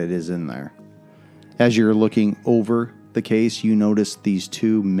notice that it is in there. As you're looking over the case, you notice these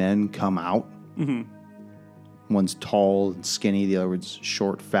two men come out. One's tall and skinny, the other one's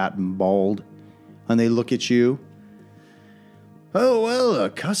short, fat, and bald. And they look at you. Oh, well, a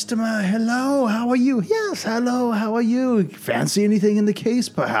customer. Hello, how are you? Yes, hello, how are you? Fancy anything in the case,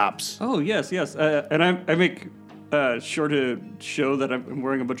 perhaps? Oh, yes. And I make sure to show that I'm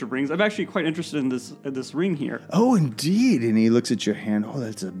wearing a bunch of rings. I'm actually quite interested in this ring here. Oh, indeed. And he looks at your hand. Oh,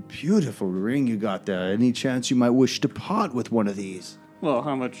 that's a beautiful ring you got there. Any chance you might wish to part with one of these? Well,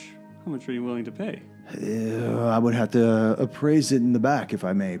 how much are you willing to pay? I would have to appraise it in the back, if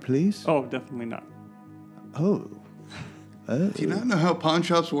I may, please. Oh, definitely not. Oh. Do you not know how pawn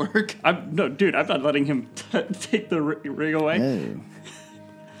shops work? No, dude, I'm not letting him take the ring away. Hey.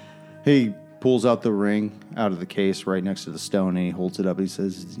 He pulls out the ring out of the case right next to the stone, and he holds it up. He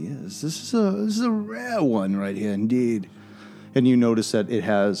says, "Yes, this is a rare one right here, indeed." And you notice that it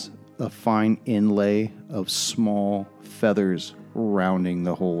has a fine inlay of small feathers rounding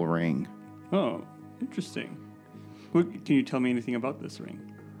the whole ring. Oh, interesting. Can you tell me anything about this ring?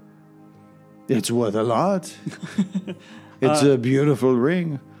 It's worth a lot. It's a beautiful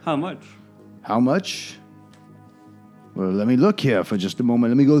ring. How much? How much? Well, let me look here for just a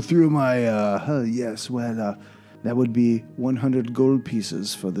moment. Let me go through my, that would be 100 gold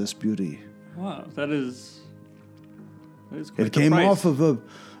pieces for this beauty. Wow, that is quite It the came price. off of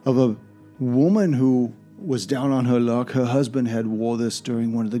a woman who was down on her luck. Her husband had wore this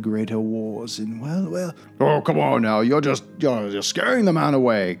during one of the greater wars. And well. Oh, come on now. You're scaring the man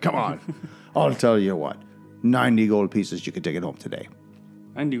away. Come on. I'll tell you what. 90 gold pieces. You can take it home today.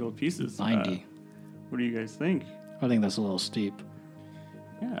 90 gold pieces. 90. What do you guys think? I think that's a little steep.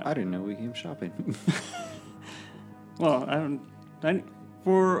 Yeah. I didn't know we came shopping. Well, I don't.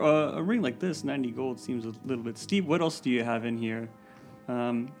 For a ring like this, 90 gold seems a little bit steep. What else do you have in here?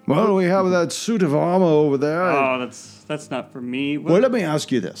 Well, we have that suit of armor over there. Oh, that's not for me. Well, let me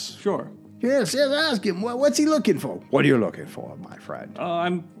ask you this. Sure. Yes, ask him. What's he looking for? What are you looking for, my friend?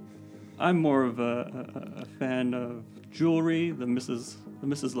 I'm more of a fan of jewelry. The missus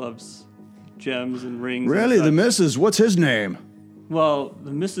loves gems and rings. Really, and the such. missus? What's his name? Well,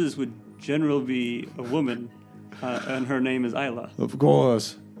 the missus would generally be a woman, and her name is Isla. Of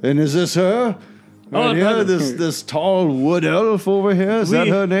course. And is this her? Oh, yeah, no. this tall wood elf over here. Is that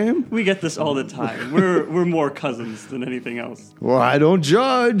her name? We get this all the time. We're more cousins than anything else. Well, I don't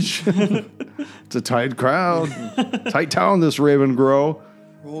judge. It's a tight crowd, tight town. This Raven Grow.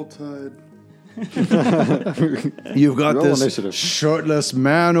 Roll Tide. You've got Roll this initiative. shirtless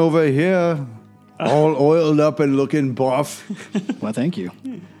man over here, all oiled up and looking buff. Well, thank you.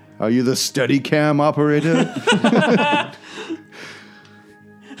 Are you the steady cam operator?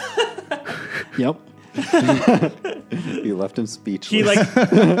 Yep. You left him speechless.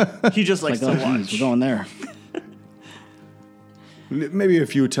 He just likes Like, to oh, watch. geez, we're going there. Maybe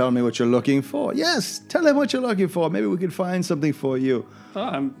if you tell me what you're looking for. Yes, tell him what you're looking for. Maybe we can find something for you. Oh,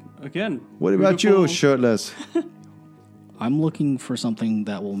 I'm again. What about you, beautiful. shirtless? I'm looking for something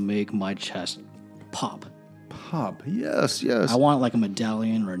that will make my chest pop. Pop. Yes, yes. I want like a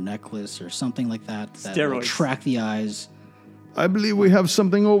medallion or a necklace or something like that that will Steroids. attract the eyes. I believe we have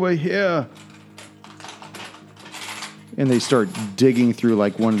something over here. And they start digging through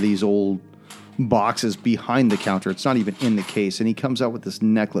like one of these old boxes behind the counter. It's not even in the case. And he comes out with this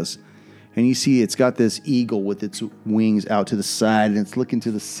necklace. And you see it's got this eagle with its wings out to the side. And it's looking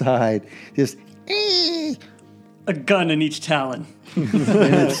to the side. Just, A gun in each talon.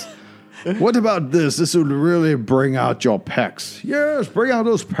 what about this? This would really bring out your pecs. Yes, bring out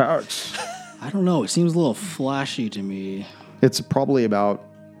those pecs. I don't know. It seems a little flashy to me. It's probably about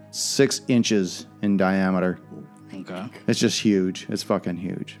 6 inches in diameter. Okay. It's just huge. It's fucking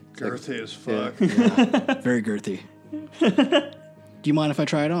huge. Girthy as fuck. Very girthy. Do you mind if I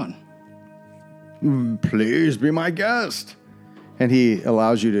try it on? Please be my guest. And he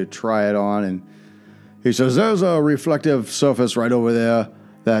allows you to try it on. And he says, there's a reflective surface right over there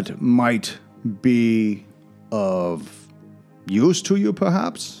that might be of use to you,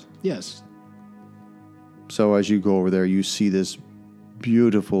 perhaps. Yes. So as you go over there, you see this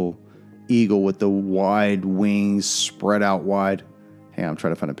beautiful eagle with the wide wings spread out wide. Hey, I'm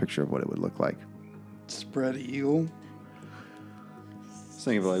trying to find a picture of what it would look like. Spread eagle.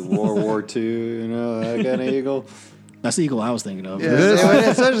 Thinking of like World War II, you know, that kind of eagle. That's the eagle I was thinking of. Yeah.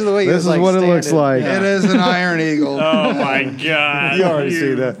 Especially the way This is what it looks like. It is an iron eagle. Oh my god! You already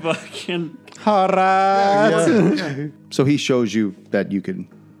see that. Fucking. So he shows you that you can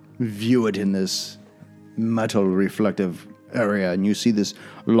view it in this metal reflective area, and you see this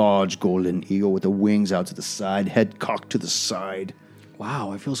large golden eagle with the wings out to the side, head cocked to the side.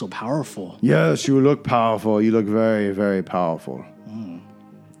 Wow, I feel so powerful. Yes, you look powerful. You look very, very powerful.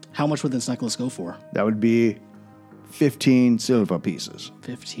 How much would this necklace go for? That would be 15 silver pieces.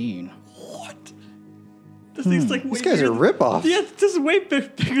 15. What? This thing's like way These guys bigger are than- ripoffs. Yeah, this is way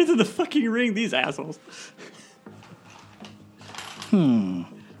bigger than the fucking ring. These assholes.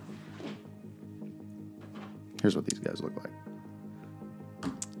 Here's what these guys look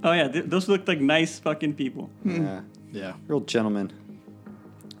like. Oh yeah, those look like nice fucking people. Yeah, Yeah. real gentleman.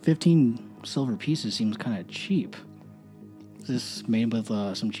 15 silver pieces seems kind of cheap. Is this made with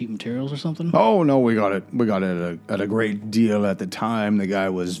some cheap materials or something? Oh no, we got it. We got it at a great deal at the time. The guy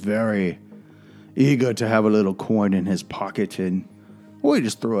was very eager to have a little coin in his pocket, and we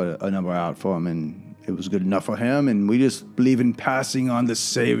just threw a number out for him, and it was good enough for him. And we just believe in passing on the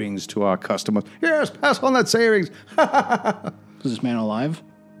savings to our customers. Yes, pass on that savings. Is this man alive?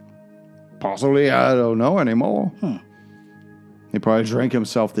 Possibly, I don't know anymore. He probably drank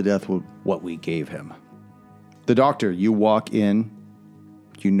himself to death with what we gave him. The doctor, you walk in,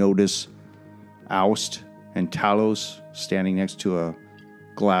 you notice Oust and Talos standing next to a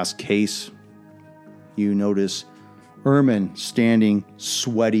glass case. You notice Ermin standing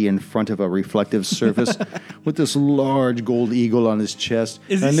sweaty in front of a reflective surface with this large gold eagle on his chest.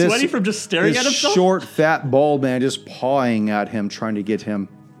 Is he And this- sweaty from just staring this at himself? short, fat, bald man just pawing at him, trying to get him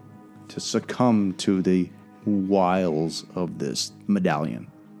to succumb to the wiles of this medallion.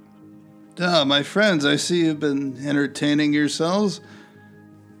 My friends, I see you've been entertaining yourselves.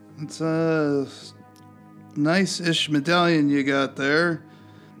 It's a nice-ish medallion you got there.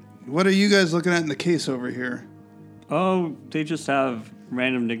 What are you guys looking at in the case over here? Oh, they just have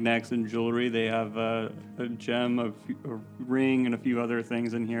random knickknacks and jewelry. They have a gem, a ring, and a few other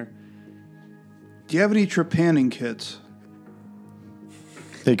things in here. Do you have any trepanning kits?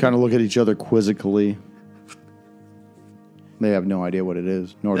 They kind of look at each other quizzically. They have no idea what it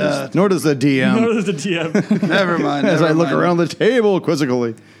is, nor does the DM. No, there's a DM. Never mind. As never I look mind. around the table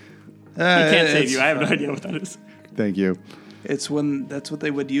quizzically. He can't save it's you. I have no fine. idea what that is. Thank you. It's when that's what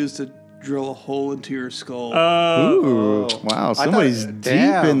they would use to drill a hole into your skull. Ooh, wow! Somebody's deep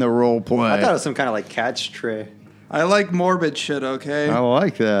damn. in the role play. I thought it was some kind of like catch tray. I like morbid shit, okay? I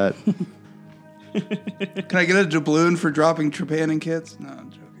like that. Can I get a doubloon for dropping trepanning kits? No, I'm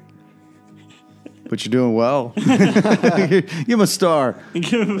joking. But you're doing well. Give him a star.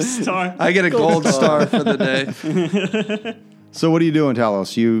 Give him a star. I get a gold star for the day. So what are you doing,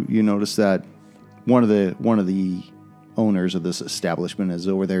 Talos? You notice that one of the owners of this establishment is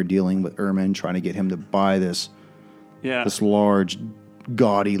over there dealing with Ermin, trying to get him to buy this Yeah. large,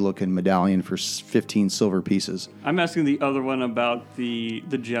 gaudy looking medallion for 15 silver pieces. I'm asking the other one about the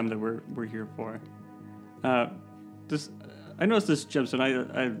gem that we're here for. I noticed this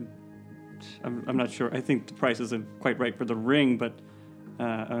gemstone. I'm not sure. I think the price isn't quite right for the ring, but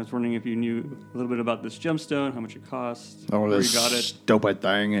I was wondering if you knew a little bit about this gemstone, how much it costs, where you got it. Stupid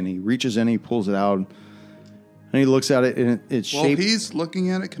thing. And he reaches in, he pulls it out, and he looks at it, and it's While shaped. he's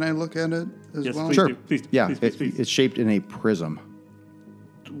looking at it, can I look at it as Yes, well? please Sure. do. Please, Yeah, please. it's shaped in a prism.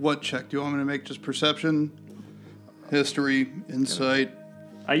 What check? Do you want me to make just perception, history, insight?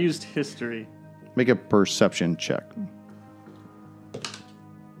 I used history. Make a perception check.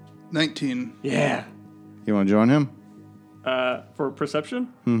 19. Yeah. You want to join him? For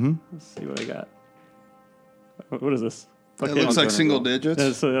perception? Mm-hmm. Let's see what I got. What is this? It looks like single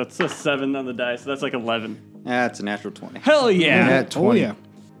digits. So that's a 7 on the dice. So that's like 11. That's a natural 20. Hell yeah. At 20. Oh, yeah.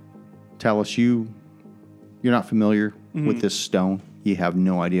 Talos, you're not familiar with this stone. You have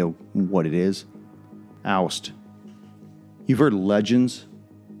no idea what it is. Oust. You've heard legends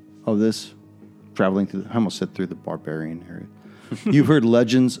of this traveling through, I almost said through the barbarian area. You've heard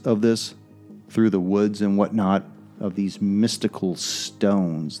legends of this through the woods and whatnot, of these mystical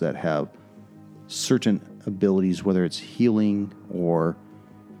stones that have certain abilities, whether it's healing or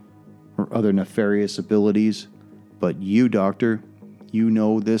other nefarious abilities. But you, Doctor, you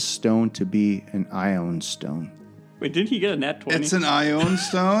know this stone to be an ion stone. Wait, didn't he get a nat 20? It's an ion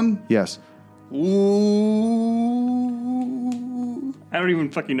stone. Yes. Ooh. I don't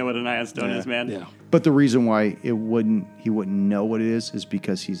even fucking know what an ion stone is, man. Yeah. But the reason why he wouldn't know what it is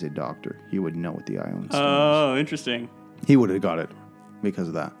because he's a doctor. He would know what the ion stone is. Oh, interesting. He would have got it because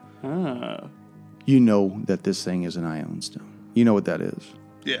of that. Ah. You know that this thing is an ion stone. You know what that is.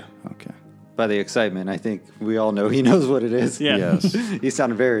 Yeah. Okay. By the excitement, I think we all know he knows what it is. Yeah. Yes. He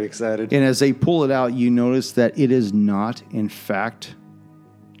sounded very excited. And as they pull it out, you notice that it is not, in fact,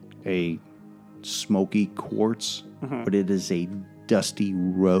 a smoky quartz, but it is a dusty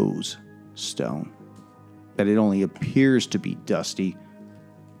rose stone. That it only appears to be dusty,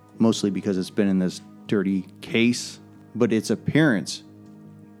 mostly because it's been in this dirty case, but its appearance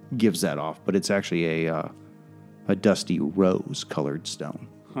gives that off. But it's actually a dusty rose-colored stone.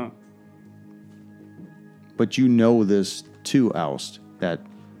 Huh. But you know this too, Oust, that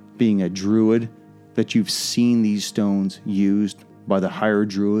being a druid, that you've seen these stones used by the higher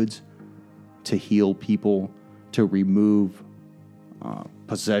druids to heal people, to remove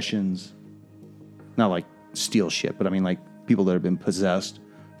possessions. Not like steal shit, but I mean like people that have been possessed,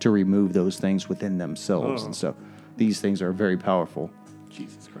 to remove those things within themselves and stuff. These things are very powerful.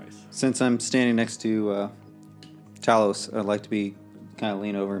 Jesus Christ. Since I'm standing next to Talos, I'd like to be kind of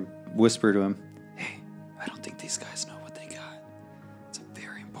lean over and whisper to him, "Hey, I don't think these guys know what they got. It's a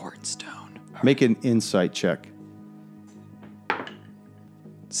very important stone." Make an insight check.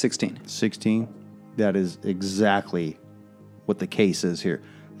 16. 16. That is exactly what the case is here.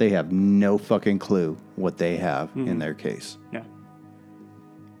 They have no fucking clue what they have in their case. Yeah. At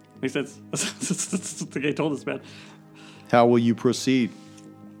least that's what the guy told us, man. How will you proceed?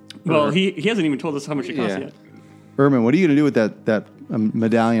 Well, he hasn't even told us how much it costs Yeah. yet. Ermin, what are you going to do with that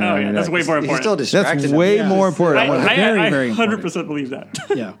medallion? Oh, around yeah, your that's neck? way more He's important. still distracted. That's way more important. I Very, very 100% believe that.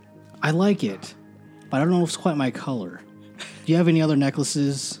 Yeah. I like it, but I don't know if it's quite my color. Do you have any other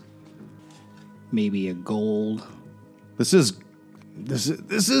necklaces? Maybe a gold. This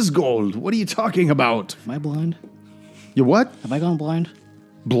is gold. What are you talking about? Am I blind? You what? Have I gone blind?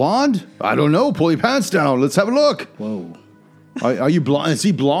 Blonde? I don't know. Pull your pants down. Let's have a look. Whoa. Are you blonde? Is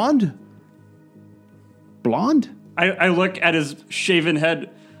he blonde? Blonde? I look at his shaven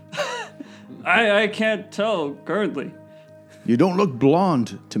head. I can't tell currently. You don't look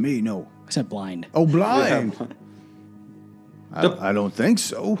blonde to me, no. I said blind. Oh, blind. I don't think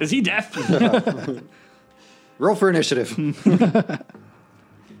so. Is he deaf? Roll for initiative.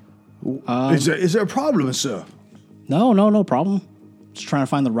 Is there a problem, sir? No problem. Just trying to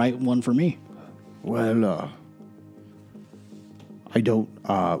find the right one for me. Well, I don't.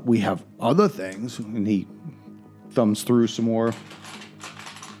 We have other things. And he thumbs through some more.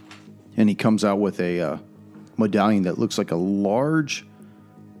 And he comes out with a medallion that looks like a large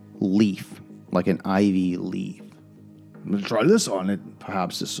leaf, like an ivy leaf. Let's try this on it.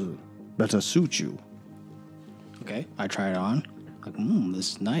 Perhaps this will better suit you. Okay. I try it on. Like,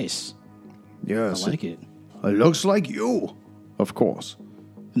 this is nice. Yes. I like it. It looks like you, of course.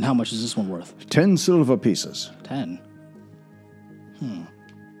 And how much is this one worth? 10 silver pieces. 10.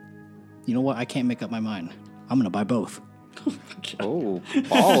 You know what? I can't make up my mind. I'm going to buy both. Oh,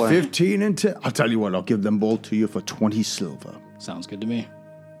 baller. 15 and 10. I'll tell you what, I'll give them both to you for 20 silver. Sounds good to me.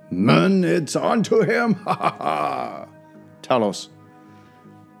 Man, it's on to him. Ha ha ha. Talos.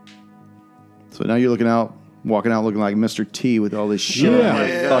 So now you're walking out looking like Mr. T with all this shit on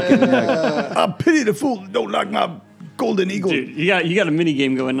your fucking neck. I pity the fool that don't like my golden eagle. Dude, you got a mini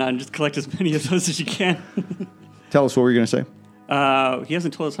game going on. Just collect as many of those as you can. Tell us what we're going to say. He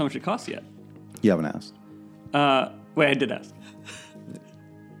hasn't told us how much it costs yet. You haven't asked. Wait, I did ask.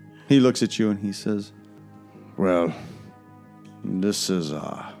 He looks at you and he says, well, this is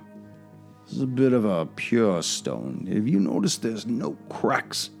a bit of a pure stone. Have you noticed there's no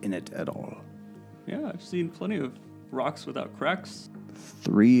cracks in it at all? Yeah, I've seen plenty of rocks without cracks.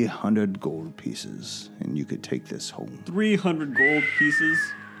 300 gold pieces, and you could take this home. 300 gold pieces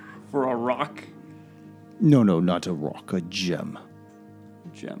for a rock No, not a rock, a gem.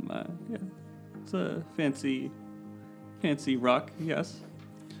 gem. Yeah, it's a fancy rock. Yes.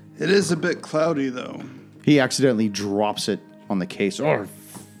 It is a bit cloudy, though. He accidentally drops it on the case. Oh,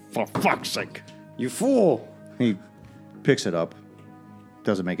 for fuck's sake. You fool. He picks it up,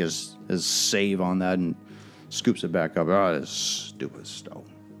 doesn't make his save on that, and scoops it back up. Oh, this stupid stone.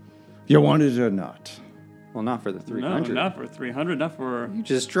 You want it or not? Well, not for the No, 300. not for 300. Not for. You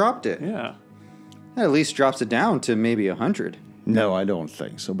just dropped it. Yeah. That at least drops it down to maybe 100. No, I don't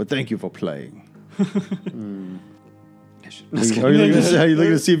think so, but thank you for playing. Just Are you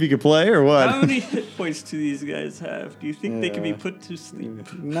looking to see if you can play or what? How many hit points do these guys have? Do you think they can be put to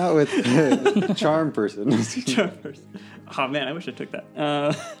sleep? Not with the charm person. Oh man, I wish I took that.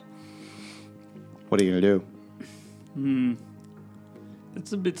 What are you going to do?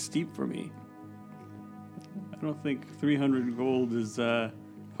 It's a bit steep for me. I don't think 300 gold is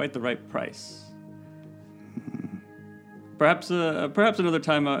quite the right price. Perhaps another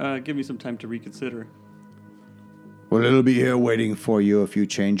time. Give me some time to reconsider. Well, it'll be here waiting for you if you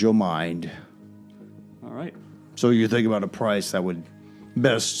change your mind. All right. So you think about a price that would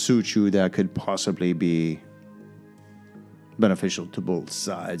best suit you that could possibly be beneficial to both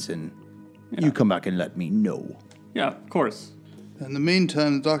sides, and you come back and let me know. Yeah, of course. In the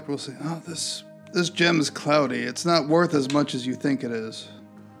meantime, the doctor will say, "Oh, this gem is cloudy. It's not worth as much as you think it is."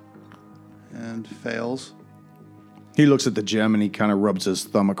 And fails. He looks at the gem and he kind of rubs his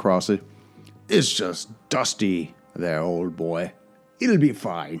thumb across it. It's just dusty there, old boy. It'll be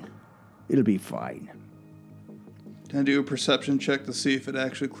fine. It'll be fine. Can I do a perception check to see if it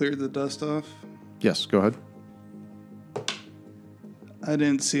actually cleared the dust off? Yes, go ahead. I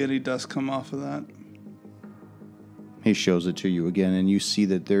didn't see any dust come off of that. He shows it to you again, and you see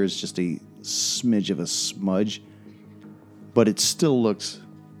that there's just a smidge of a smudge, but it still looks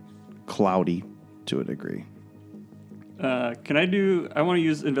cloudy to a degree. Can I do? I want to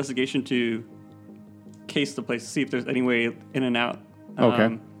use investigation to case the place, see if there's any way in and out.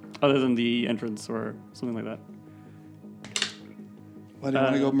 Okay. Other than the entrance or something like that. Why do you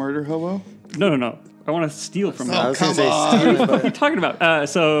want to go murder hobo? No. I want to steal from I him. was going to come say, on. steal, What are you but talking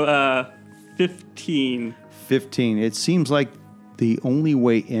about? 15. 15. It seems like the only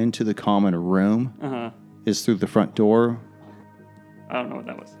way into the common room is through the front door, I don't know what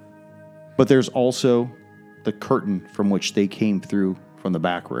that was. but there's also the curtain from which they came through from the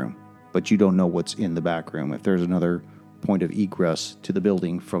back room. But you don't know what's in the back room, if there's another point of egress to the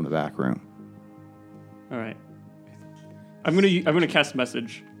building from the back room. All right. I'm gonna cast a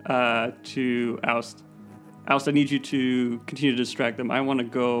message to Oust. Oust, I need you to continue to distract them. I want to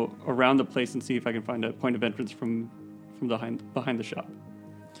go around the place and see if I can find a point of entrance from behind the shop.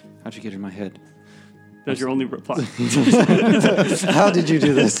 how'd you get in my head? That's your only reply. How did you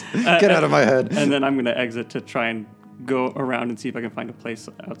do this? Get out of my head. And then I'm gonna exit to try and go around and see if I can find a place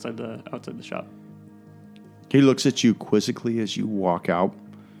outside the shop. He looks at you quizzically as you walk out.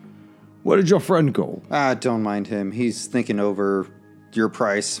 Where did your friend go? Don't mind him. He's thinking over your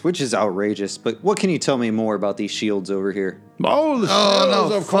price, which is outrageous. But what can you tell me more about these shields over here? Oh, the Oh, shields,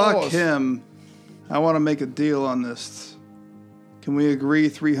 no, of fuck course. him. I want to make a deal on this. Can we agree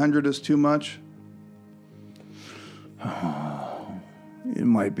 300 is too much? It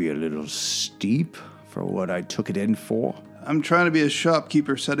might be a little steep for what I took it in for. I'm trying to be a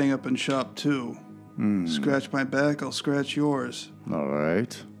shopkeeper setting up in shop too. Scratch my back, I'll scratch yours. All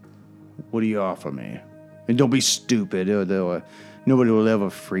right. What do you offer me? And don't be stupid, or nobody will ever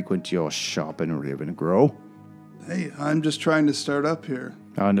frequent your shop in Riven Grow. Hey, I'm just trying to start up here.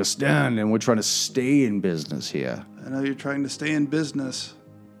 I understand, and we're trying to stay in business here. I know you're trying to stay in business.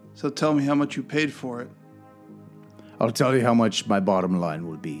 So tell me how much you paid for it. I'll tell you how much my bottom line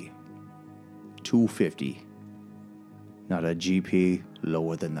will be. $250. Not a GP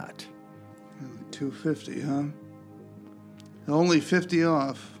lower than that. $250, huh? Only 50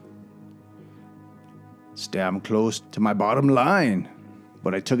 off. It's damn close to my bottom line.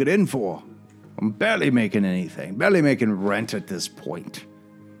 What I took it in for. I'm barely making anything. Barely making rent at this point.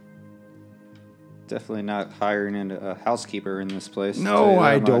 Definitely not hiring a housekeeper in this place. I'll tell No, you that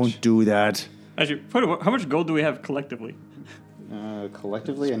I much. don't do that. Actually, how much gold do we have collectively?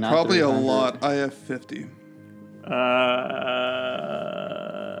 Collectively, and not Probably a 300. lot. I have 50.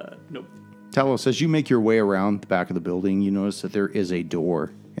 Nope. Talos, as you make your way around the back of the building, you notice that there is a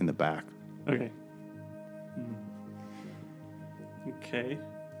door in the back. Okay. Okay.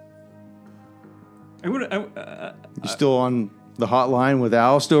 I would. You still on the hotline with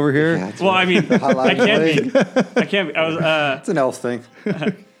Alst over here? Yeah, it's Well, I mean, I hotline can't be. I can't be. I was. It's an elf thing.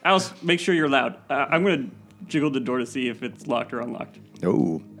 Alice, make sure you're loud. I'm gonna jiggle the door to see if it's locked or unlocked.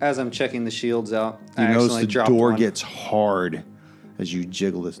 Oh. As I'm checking the shields out, You I notice accidentally the dropped door one. gets hard as you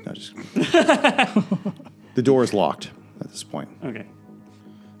jiggle this. No, just the door is locked at this point. Okay.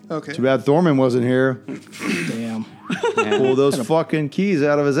 Okay. Too bad Thorman wasn't here. Damn. Pull those fucking keys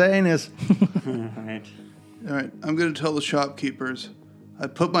out of his anus. All right. All right. I'm going to tell the shopkeepers I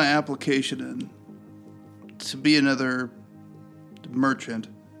put my application in to be another merchant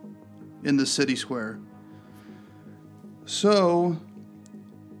in the city square. So,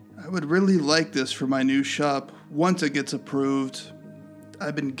 I would really like this for my new shop. Once it gets approved,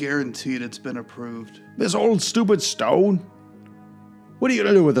 I've been guaranteed it's been approved. This old stupid stone? What are you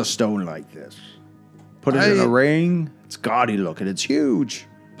going to do with a stone like this? Put it in a ring? It's gaudy looking. It's huge.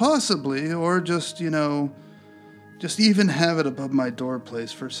 Possibly, or just, just even have it above my door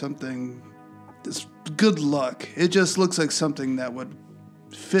place for something. Just good luck. It just looks like something that would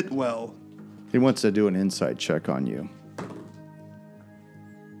fit well. He wants to do an insight check on you.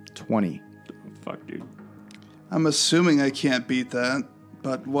 20. Fuck, dude. I'm assuming I can't beat that,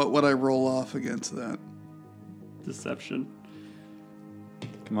 but what would I roll off against that? Deception.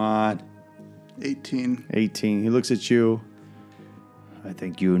 Come on. 18. 18. He looks at you. I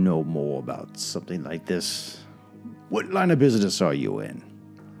think you know more about something like this. What line of business are you in?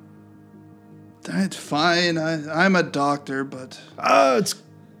 That's fine. I'm a doctor, but Are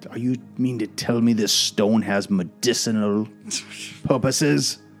you mean to tell me this stone has medicinal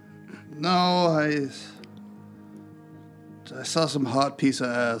purposes? no, I saw some hot piece of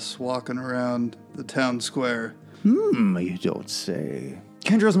ass walking around the town square. You don't say.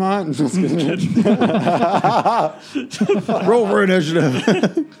 Kendra's mine. Roll for initiative.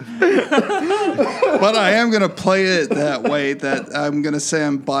 But I am going to play it that way, that I'm going to say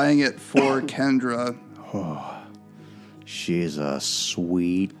I'm buying it for Kendra. She's a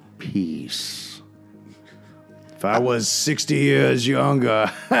sweet piece. If I was 60 years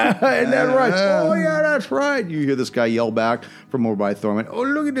younger. Isn't that right? Oh, yeah, that's right. You hear this guy yell back from over by Thorman. Oh,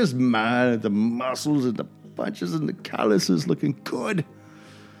 look at this man. The muscles and the punches and the calluses looking good.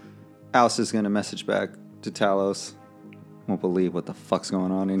 Alice is going to message back to Talos. Won't believe what the fuck's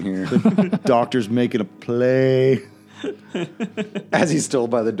going on in here. Doctor's making a play. As he's still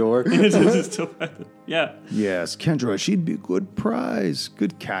by the door. Yeah. Yes, Kendra, she'd be a good prize.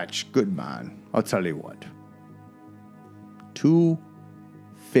 Good catch. Good man. I'll tell you what.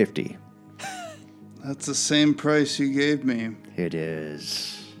 $250. That's the same price you gave me. It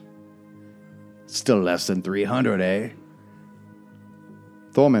is. Still less than 300, eh?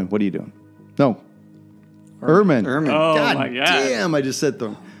 Thorman, what are you doing? No. Ermin. Oh God my god. damn, I just said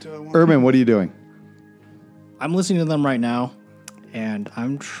Thorman. Ermin, what are you doing? I'm listening to them right now, and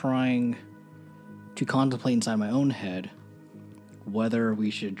I'm trying to contemplate inside my own head whether we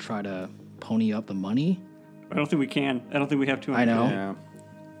should try to pony up the money, I don't think we can. I don't think we have 200. I know. Yeah.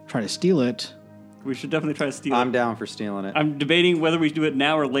 try to steal it. We should definitely try to steal I'm it. down for stealing it. I'm debating whether we do it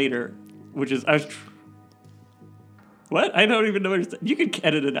now or later, which is what? I don't even know what you're saying. You can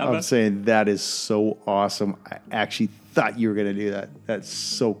edit it out. I'm but- saying that is so awesome. I actually thought you were going to do that. That's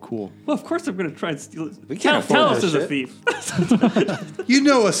so cool. Well, of course I'm going to try and steal it. We can't afford Talos this is a shit. thief. You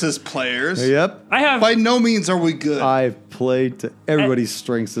know us as players. Yep. I have By no means are we good. I've played to everybody's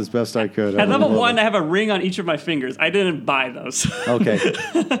strengths as best I could. at level 1. I have a ring on each of my fingers. I didn't buy those. Okay.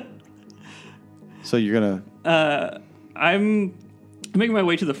 So you're going to... I'm making my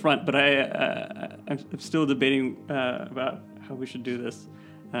way to the front, but I'm still debating about how we should do this.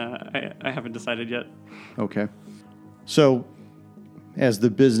 I haven't decided yet. Okay. So, as the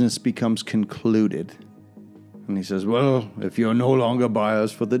business becomes concluded, and he says, well, if you're no longer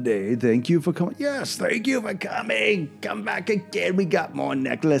buyers for the day, thank you for coming. Yes, thank you for coming. Come back again. We got more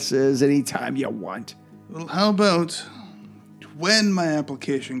necklaces anytime you want. Well, how about when my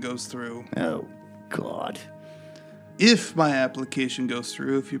application goes through? Oh, God. If my application goes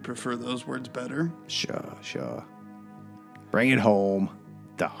through, if you prefer those words better. Sure. Bring it home,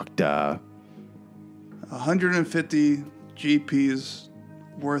 doctor. 150 GPs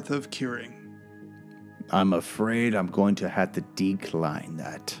worth of curing. I'm afraid I'm going to have to decline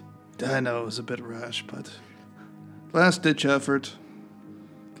that. I know it was a bit rash, but last-ditch effort.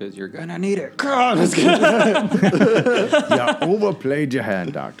 Because you're gonna need it. Yeah, overplayed your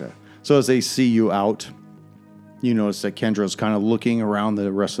hand, doctor. So as they see you out, you notice that Kendra's kind of looking around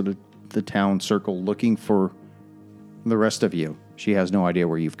the rest of the town circle, looking for the rest of you. She has no idea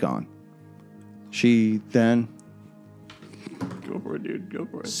where you've gone. She then Go for it, dude. Go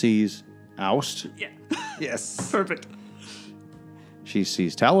for it. sees Oust. Yeah. Yes. Perfect. She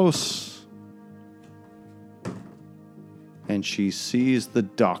sees Talos. And she sees the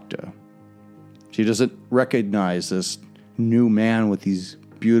doctor. She doesn't recognize this new man with these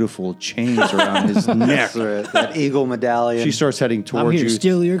beautiful chains around his neck. That's right. That eagle medallion. She starts heading towards here you. to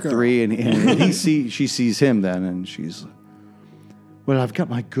steal your girl. 3, and she sees him then, and she's, well, I've got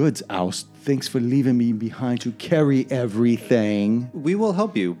my goods, Oust. Thanks for leaving me behind to carry everything. We will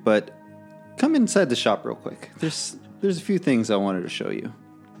help you, but come inside the shop real quick. There's a few things I wanted to show you.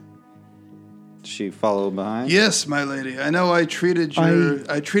 She followed behind. Yes, my lady. I know I treated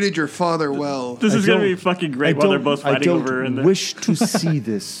your father well. This is gonna don't- be fucking great while they're both fighting over in I the. don't wish to see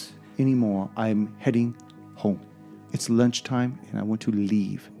this anymore. I'm heading home. It's lunchtime, and I want to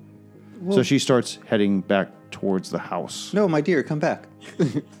leave. So she starts heading back towards the house. No, my dear, come back.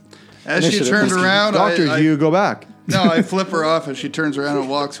 As she Initiative. turns around, Doctor, I, you go back. no, I flip her off as she turns around and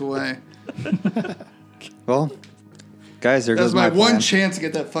walks away. Well, guys, there That was goes my my one plan. chance to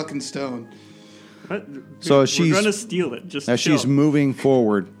get that fucking stone. What? So We're she's- gonna steal it. Just As she's chill. moving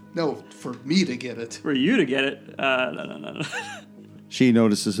forward, No, for me to get it. For you to get it. No. she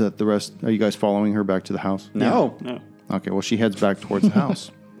notices that the rest. Are you guys following her back to the house? No. No. Okay, well, she heads back towards the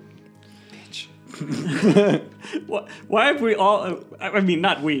house. Why have we all? I mean,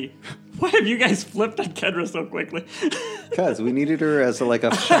 not we. Why have you guys flipped on Kendra so quickly? Because we needed her as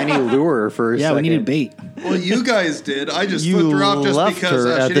a shiny lure for a Yeah, second. we needed bait. Well, you guys did. I just You flipped her off just left because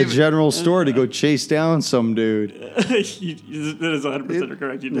her she at didn't the even- general store to go chase down some dude. That is 100%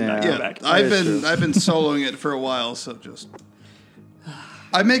 correct. You did not Yeah. go back. I've That is been true. I've been soloing it for a while, so just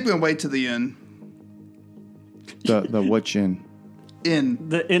I make my way to the inn. The what inn? Inn.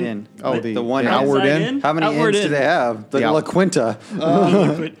 The inn. In. Oh, the one. the outward Outside inn? How many Outward inns do inn. they have? The The La out- Quinta.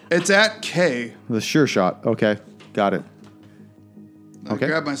 It's at K. The sure shot. Okay, got it. I Okay.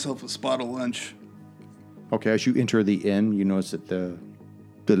 grab myself a spot of lunch. Okay, as you enter the inn, you notice that the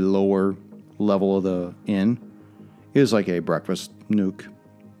lower level of the inn is like a breakfast nook.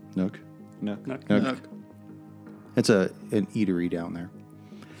 No. Nook. Look, It's an eatery down there.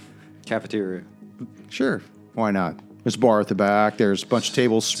 Cafeteria. Sure, why not? There's a bar at the back. There's a bunch of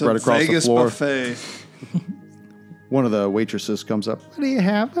tables it's spread a across Vegas the floor. buffet. One of the waitresses comes up. What do you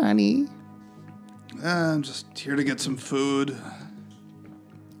have, honey? I'm just here to get some food.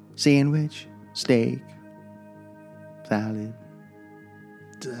 Sandwich, steak, salad.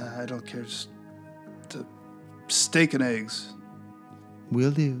 I don't care. Just steak and eggs.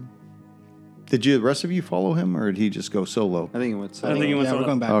 Will do. Did the rest of you follow him, or did he just go solo? I think it was. I think it was Yeah, we're solo.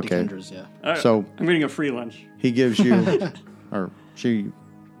 going back Okay. to Kendra's, yeah. All right, So- I'm getting a free lunch. He gives you, or she,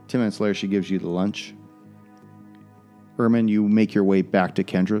 10 minutes later, she gives you the lunch. Ermin, you make your way back to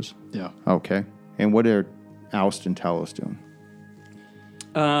Kendra's. Yeah. Okay. And what are Oust and Talos doing?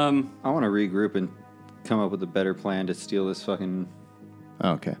 I want to regroup and come up with a better plan to steal this fucking.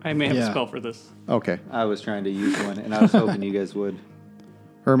 Okay. I may have a Yeah. spell for this. Okay. I was trying to use one, and I was hoping you guys would.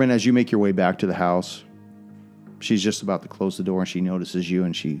 Ermin, as you make your way back to the house, she's just about to close the door and she notices you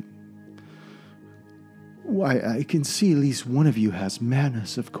and she. Why, I can see at least one of you has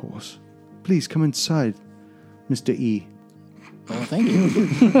manners, of course. Please come inside, Mr. E. Well, thank you.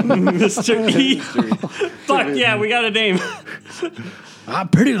 Mr. E. Fuck yeah, we got a name. I'm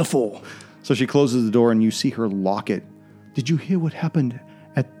pretty the fool. So she closes the door and you see her lock it. Did you hear what happened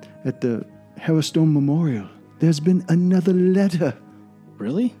at the Harrowstone Memorial? There's been another letter.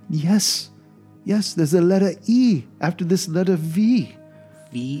 Really? Yes, there's a letter E after this letter V.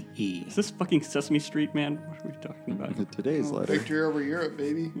 V-E. Is this fucking Sesame Street, man? What are we talking about? Today's letter. Victory over Europe,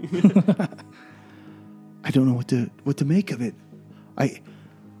 baby. I don't know what to make of it.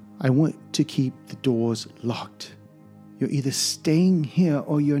 I want to keep the doors locked. You're either staying here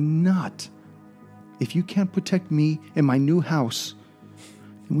or you're not. If you can't protect me and my new house,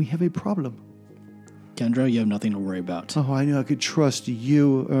 then we have a problem. Kendra, you have nothing to worry about. Oh, I knew I could trust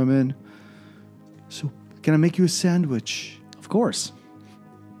you, Ermin. So Can I make you a sandwich? Of course.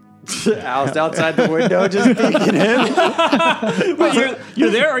 Al's outside the window just peeking in. Wait, you're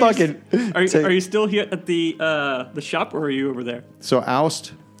there? Fucking Are you still here at the shop, or are you over there? So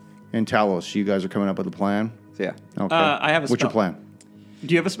Oust and Talos, you guys are coming up with a plan? Yeah. Okay. I have a What's your spell. plan?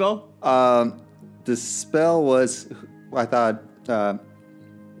 Do you have a spell? The spell was, I thought,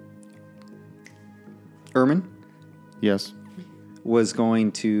 Ermin Yes. was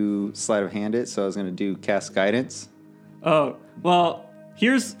going to sleight of hand it, so I was going to do cast guidance. Oh, well,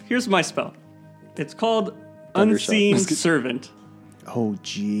 here's my spell. It's called Thundershot. Unseen Servant. Oh,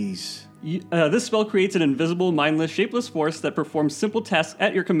 jeez. This spell creates an invisible, mindless, shapeless force that performs simple tasks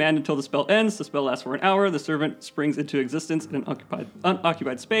at your command until the spell ends. The spell lasts for an hour. The servant springs into existence in an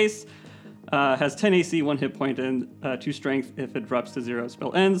unoccupied space. Has 10 AC, 1 hit point, and 2 strength. If it drops to 0,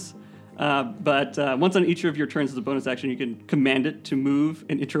 spell ends. But once on each of your turns as a bonus action, you can command it to move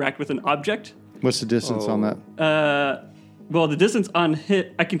and interact with an object. What's the distance on that? Well, the distance on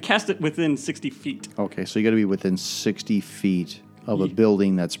hit, I can cast it within 60 feet. Okay, so you got to be within 60 feet of a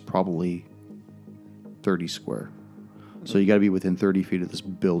building that's probably 30 square. So you got to be within 30 feet of this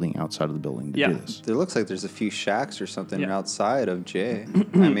building outside of the building to Yeah. do this. It looks like there's a few shacks or something Yeah. outside of Jay.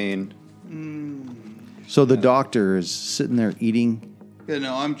 I mean, So the doctor is sitting there eating, Yeah,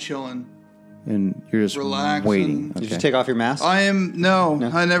 no, I'm chilling. and you're just Relaxing. waiting. did you take off your mask? I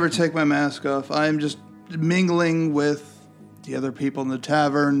never take my mask off. I am just mingling with the other people in the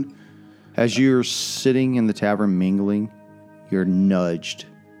tavern. As you're sitting in the tavern mingling, you're nudged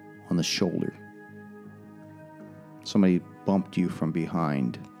on the shoulder. Somebody bumped you from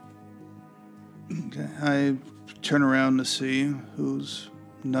behind. Okay, I turn around to see who's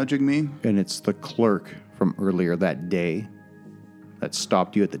nudging me. And it's the clerk from earlier that day that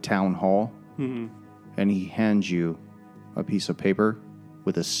stopped you at the town hall. And he hands you a piece of paper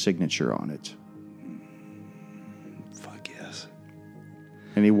with a signature on it. Fuck yes.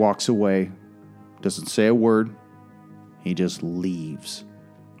 And he walks away, doesn't say a word. He just leaves.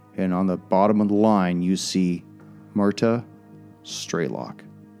 And on the bottom of the line, you see Murta Straylock.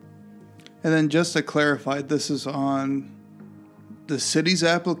 And then just to clarify, this is on the city's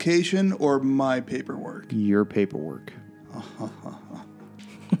application or my paperwork? Your paperwork.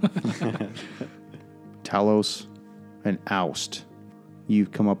 Talos and Oust,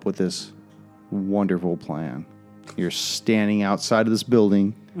 you've come up with this wonderful plan. You're standing outside of this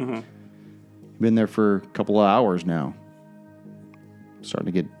building. You've been there for a couple of hours now. Starting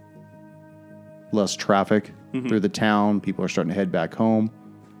to get less traffic through the town. People are starting to head back home.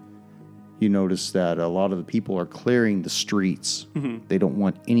 You notice that a lot of the people are clearing the streets. They don't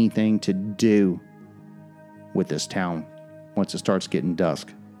want anything to do with this town once it starts getting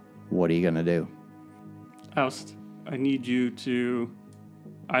dusk. What are you going to do? Oust, I need you to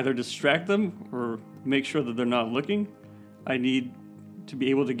either distract them or make sure that they're not looking. I need to be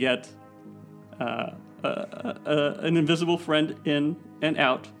able to get an invisible friend in and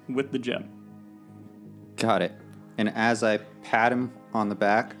out with the gem. Got it. And as I pat him on the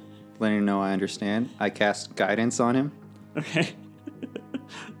back, letting him know I understand, I cast guidance on him. Okay.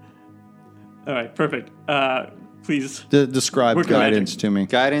 All right, perfect. Please. Describe Work your guidance magic. to me.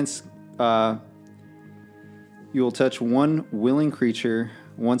 Guidance, you will touch one willing creature.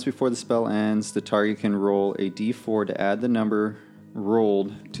 Once before the spell ends, the target can roll a d4 to add the number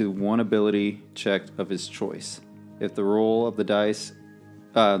rolled to one ability check of his choice. If the roll of the dice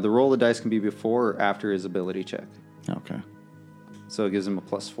can be before or after his ability check. Okay. So it gives him a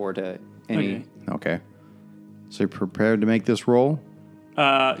 +4 to any. Okay. Okay. So you're prepared to make this roll?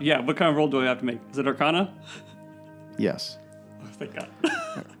 Yeah, what kind of roll do I have to make? Is it Arcana? Yes. Oh, thank God.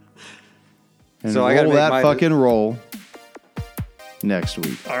 And So I roll gotta make that my- fucking roll next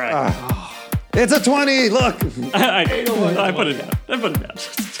week. All right. It's a 20! Look! I put it down. I put it down.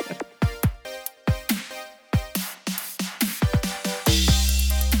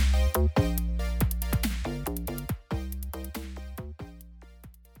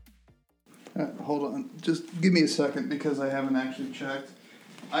 Hold on. Just give me a second because I haven't actually checked.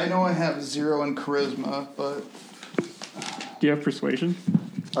 I know I have 0 in charisma, but Do you have persuasion?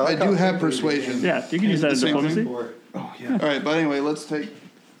 I do have persuasion. Yeah, you can use that in Same diplomacy. thing? All right, but anyway, let's take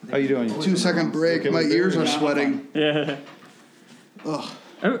How you doing? 2-second break. My ears are sweating. Yeah. Ugh.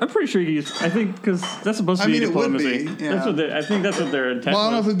 I'm pretty sure you can use. I think because that's supposed to I be mean, it would diplomacy. be, yeah. That's what I think that's what their intent Well, I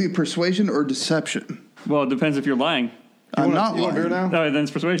don't know if was. it'd be persuasion or deception. Well, it depends if you're lying. I'm not You want a beer lying. now? No, then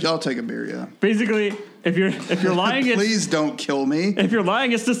it's persuasion. I'll take a beer, yeah. Basically, if you're lying, it's Please don't kill me. if you're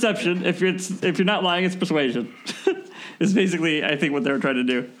lying, it's deception. If you're not lying, it's persuasion. It's basically, I think, what they're trying to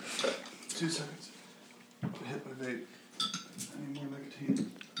do. 2 seconds. Hit my vape. I need more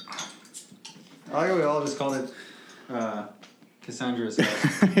nicotine. I think we all just called it Cassandra's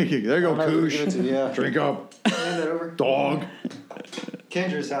house. There you go, Koosh. Yeah. Drink up, Hand that over. dog.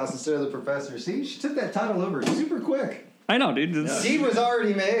 Kendra's house instead of the professor. See, she took that title over super quick. I know, dude. It's- Seed was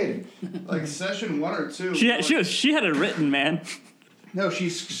already made. Like session 1 or 2. She had it written, man. No, she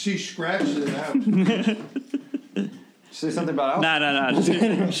scratched it out. Say something about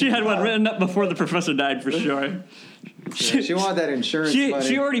Nah. She had one written up before the professor died for sure. She wanted that insurance money.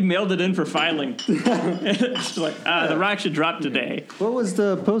 She already mailed it in for filing. She's like, the rock should drop today. What was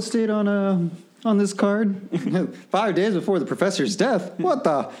the post date on this card? 5 days before the professor's death. What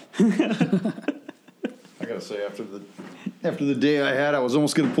the? I gotta say, after the day I had, I was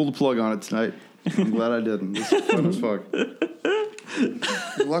almost gonna pull the plug on it tonight. I'm glad I didn't. This is fun as fuck.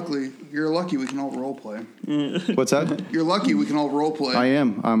 You're lucky we can all role play. What's that? You're lucky we can all role play. I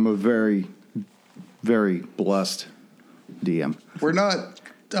am. I'm a very, very blessed DM, We're not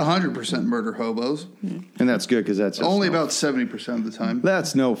 100% murder hobos. and that's good because that's just Only about 70% of the time.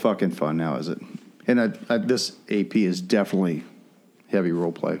 That's no fucking fun now, is it? And this AP is definitely heavy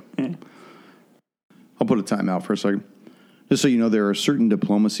role play. I'll put a timeout for a second. Just so you know, there are certain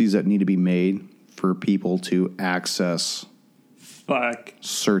diplomacies that need to be made for people to access Fuck.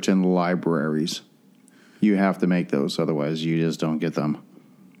 certain libraries. You have to make those, otherwise you just don't get them.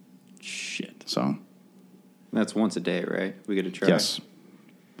 Shit. So, That's once a day, right? We get to try. yes.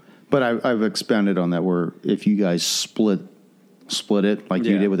 But I've expanded on that where if you guys split it like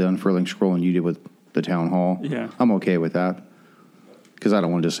you Yeah. did with the Unfurling Scroll and you did with the Town Hall, Yeah. I'm okay with that. Because I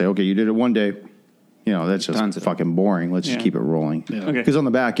don't want to just say, okay, you did it one day. You know, that's Tons just of fucking boring. Let's just Yeah. keep it rolling. Okay. Because on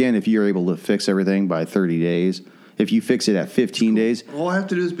the back end, if you're able to fix everything by 30 days, if you fix it at 15 days, All I have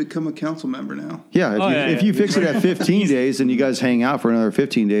to do is become a council member now. yeah, if you fix it at 15 days, then you guys hang out for another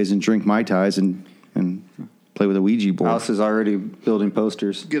 15 days and drink Mai Tais and play with a Ouija board. House is already building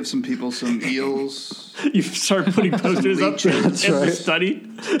posters. Give some people some eels. You start putting posters up in the study.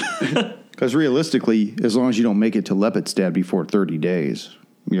 Because realistically, as long as you don't make it to Lepidstadt before 30 days,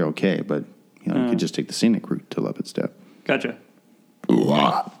 you're okay. But you could just take the scenic route to Lepidstadt. Gotcha.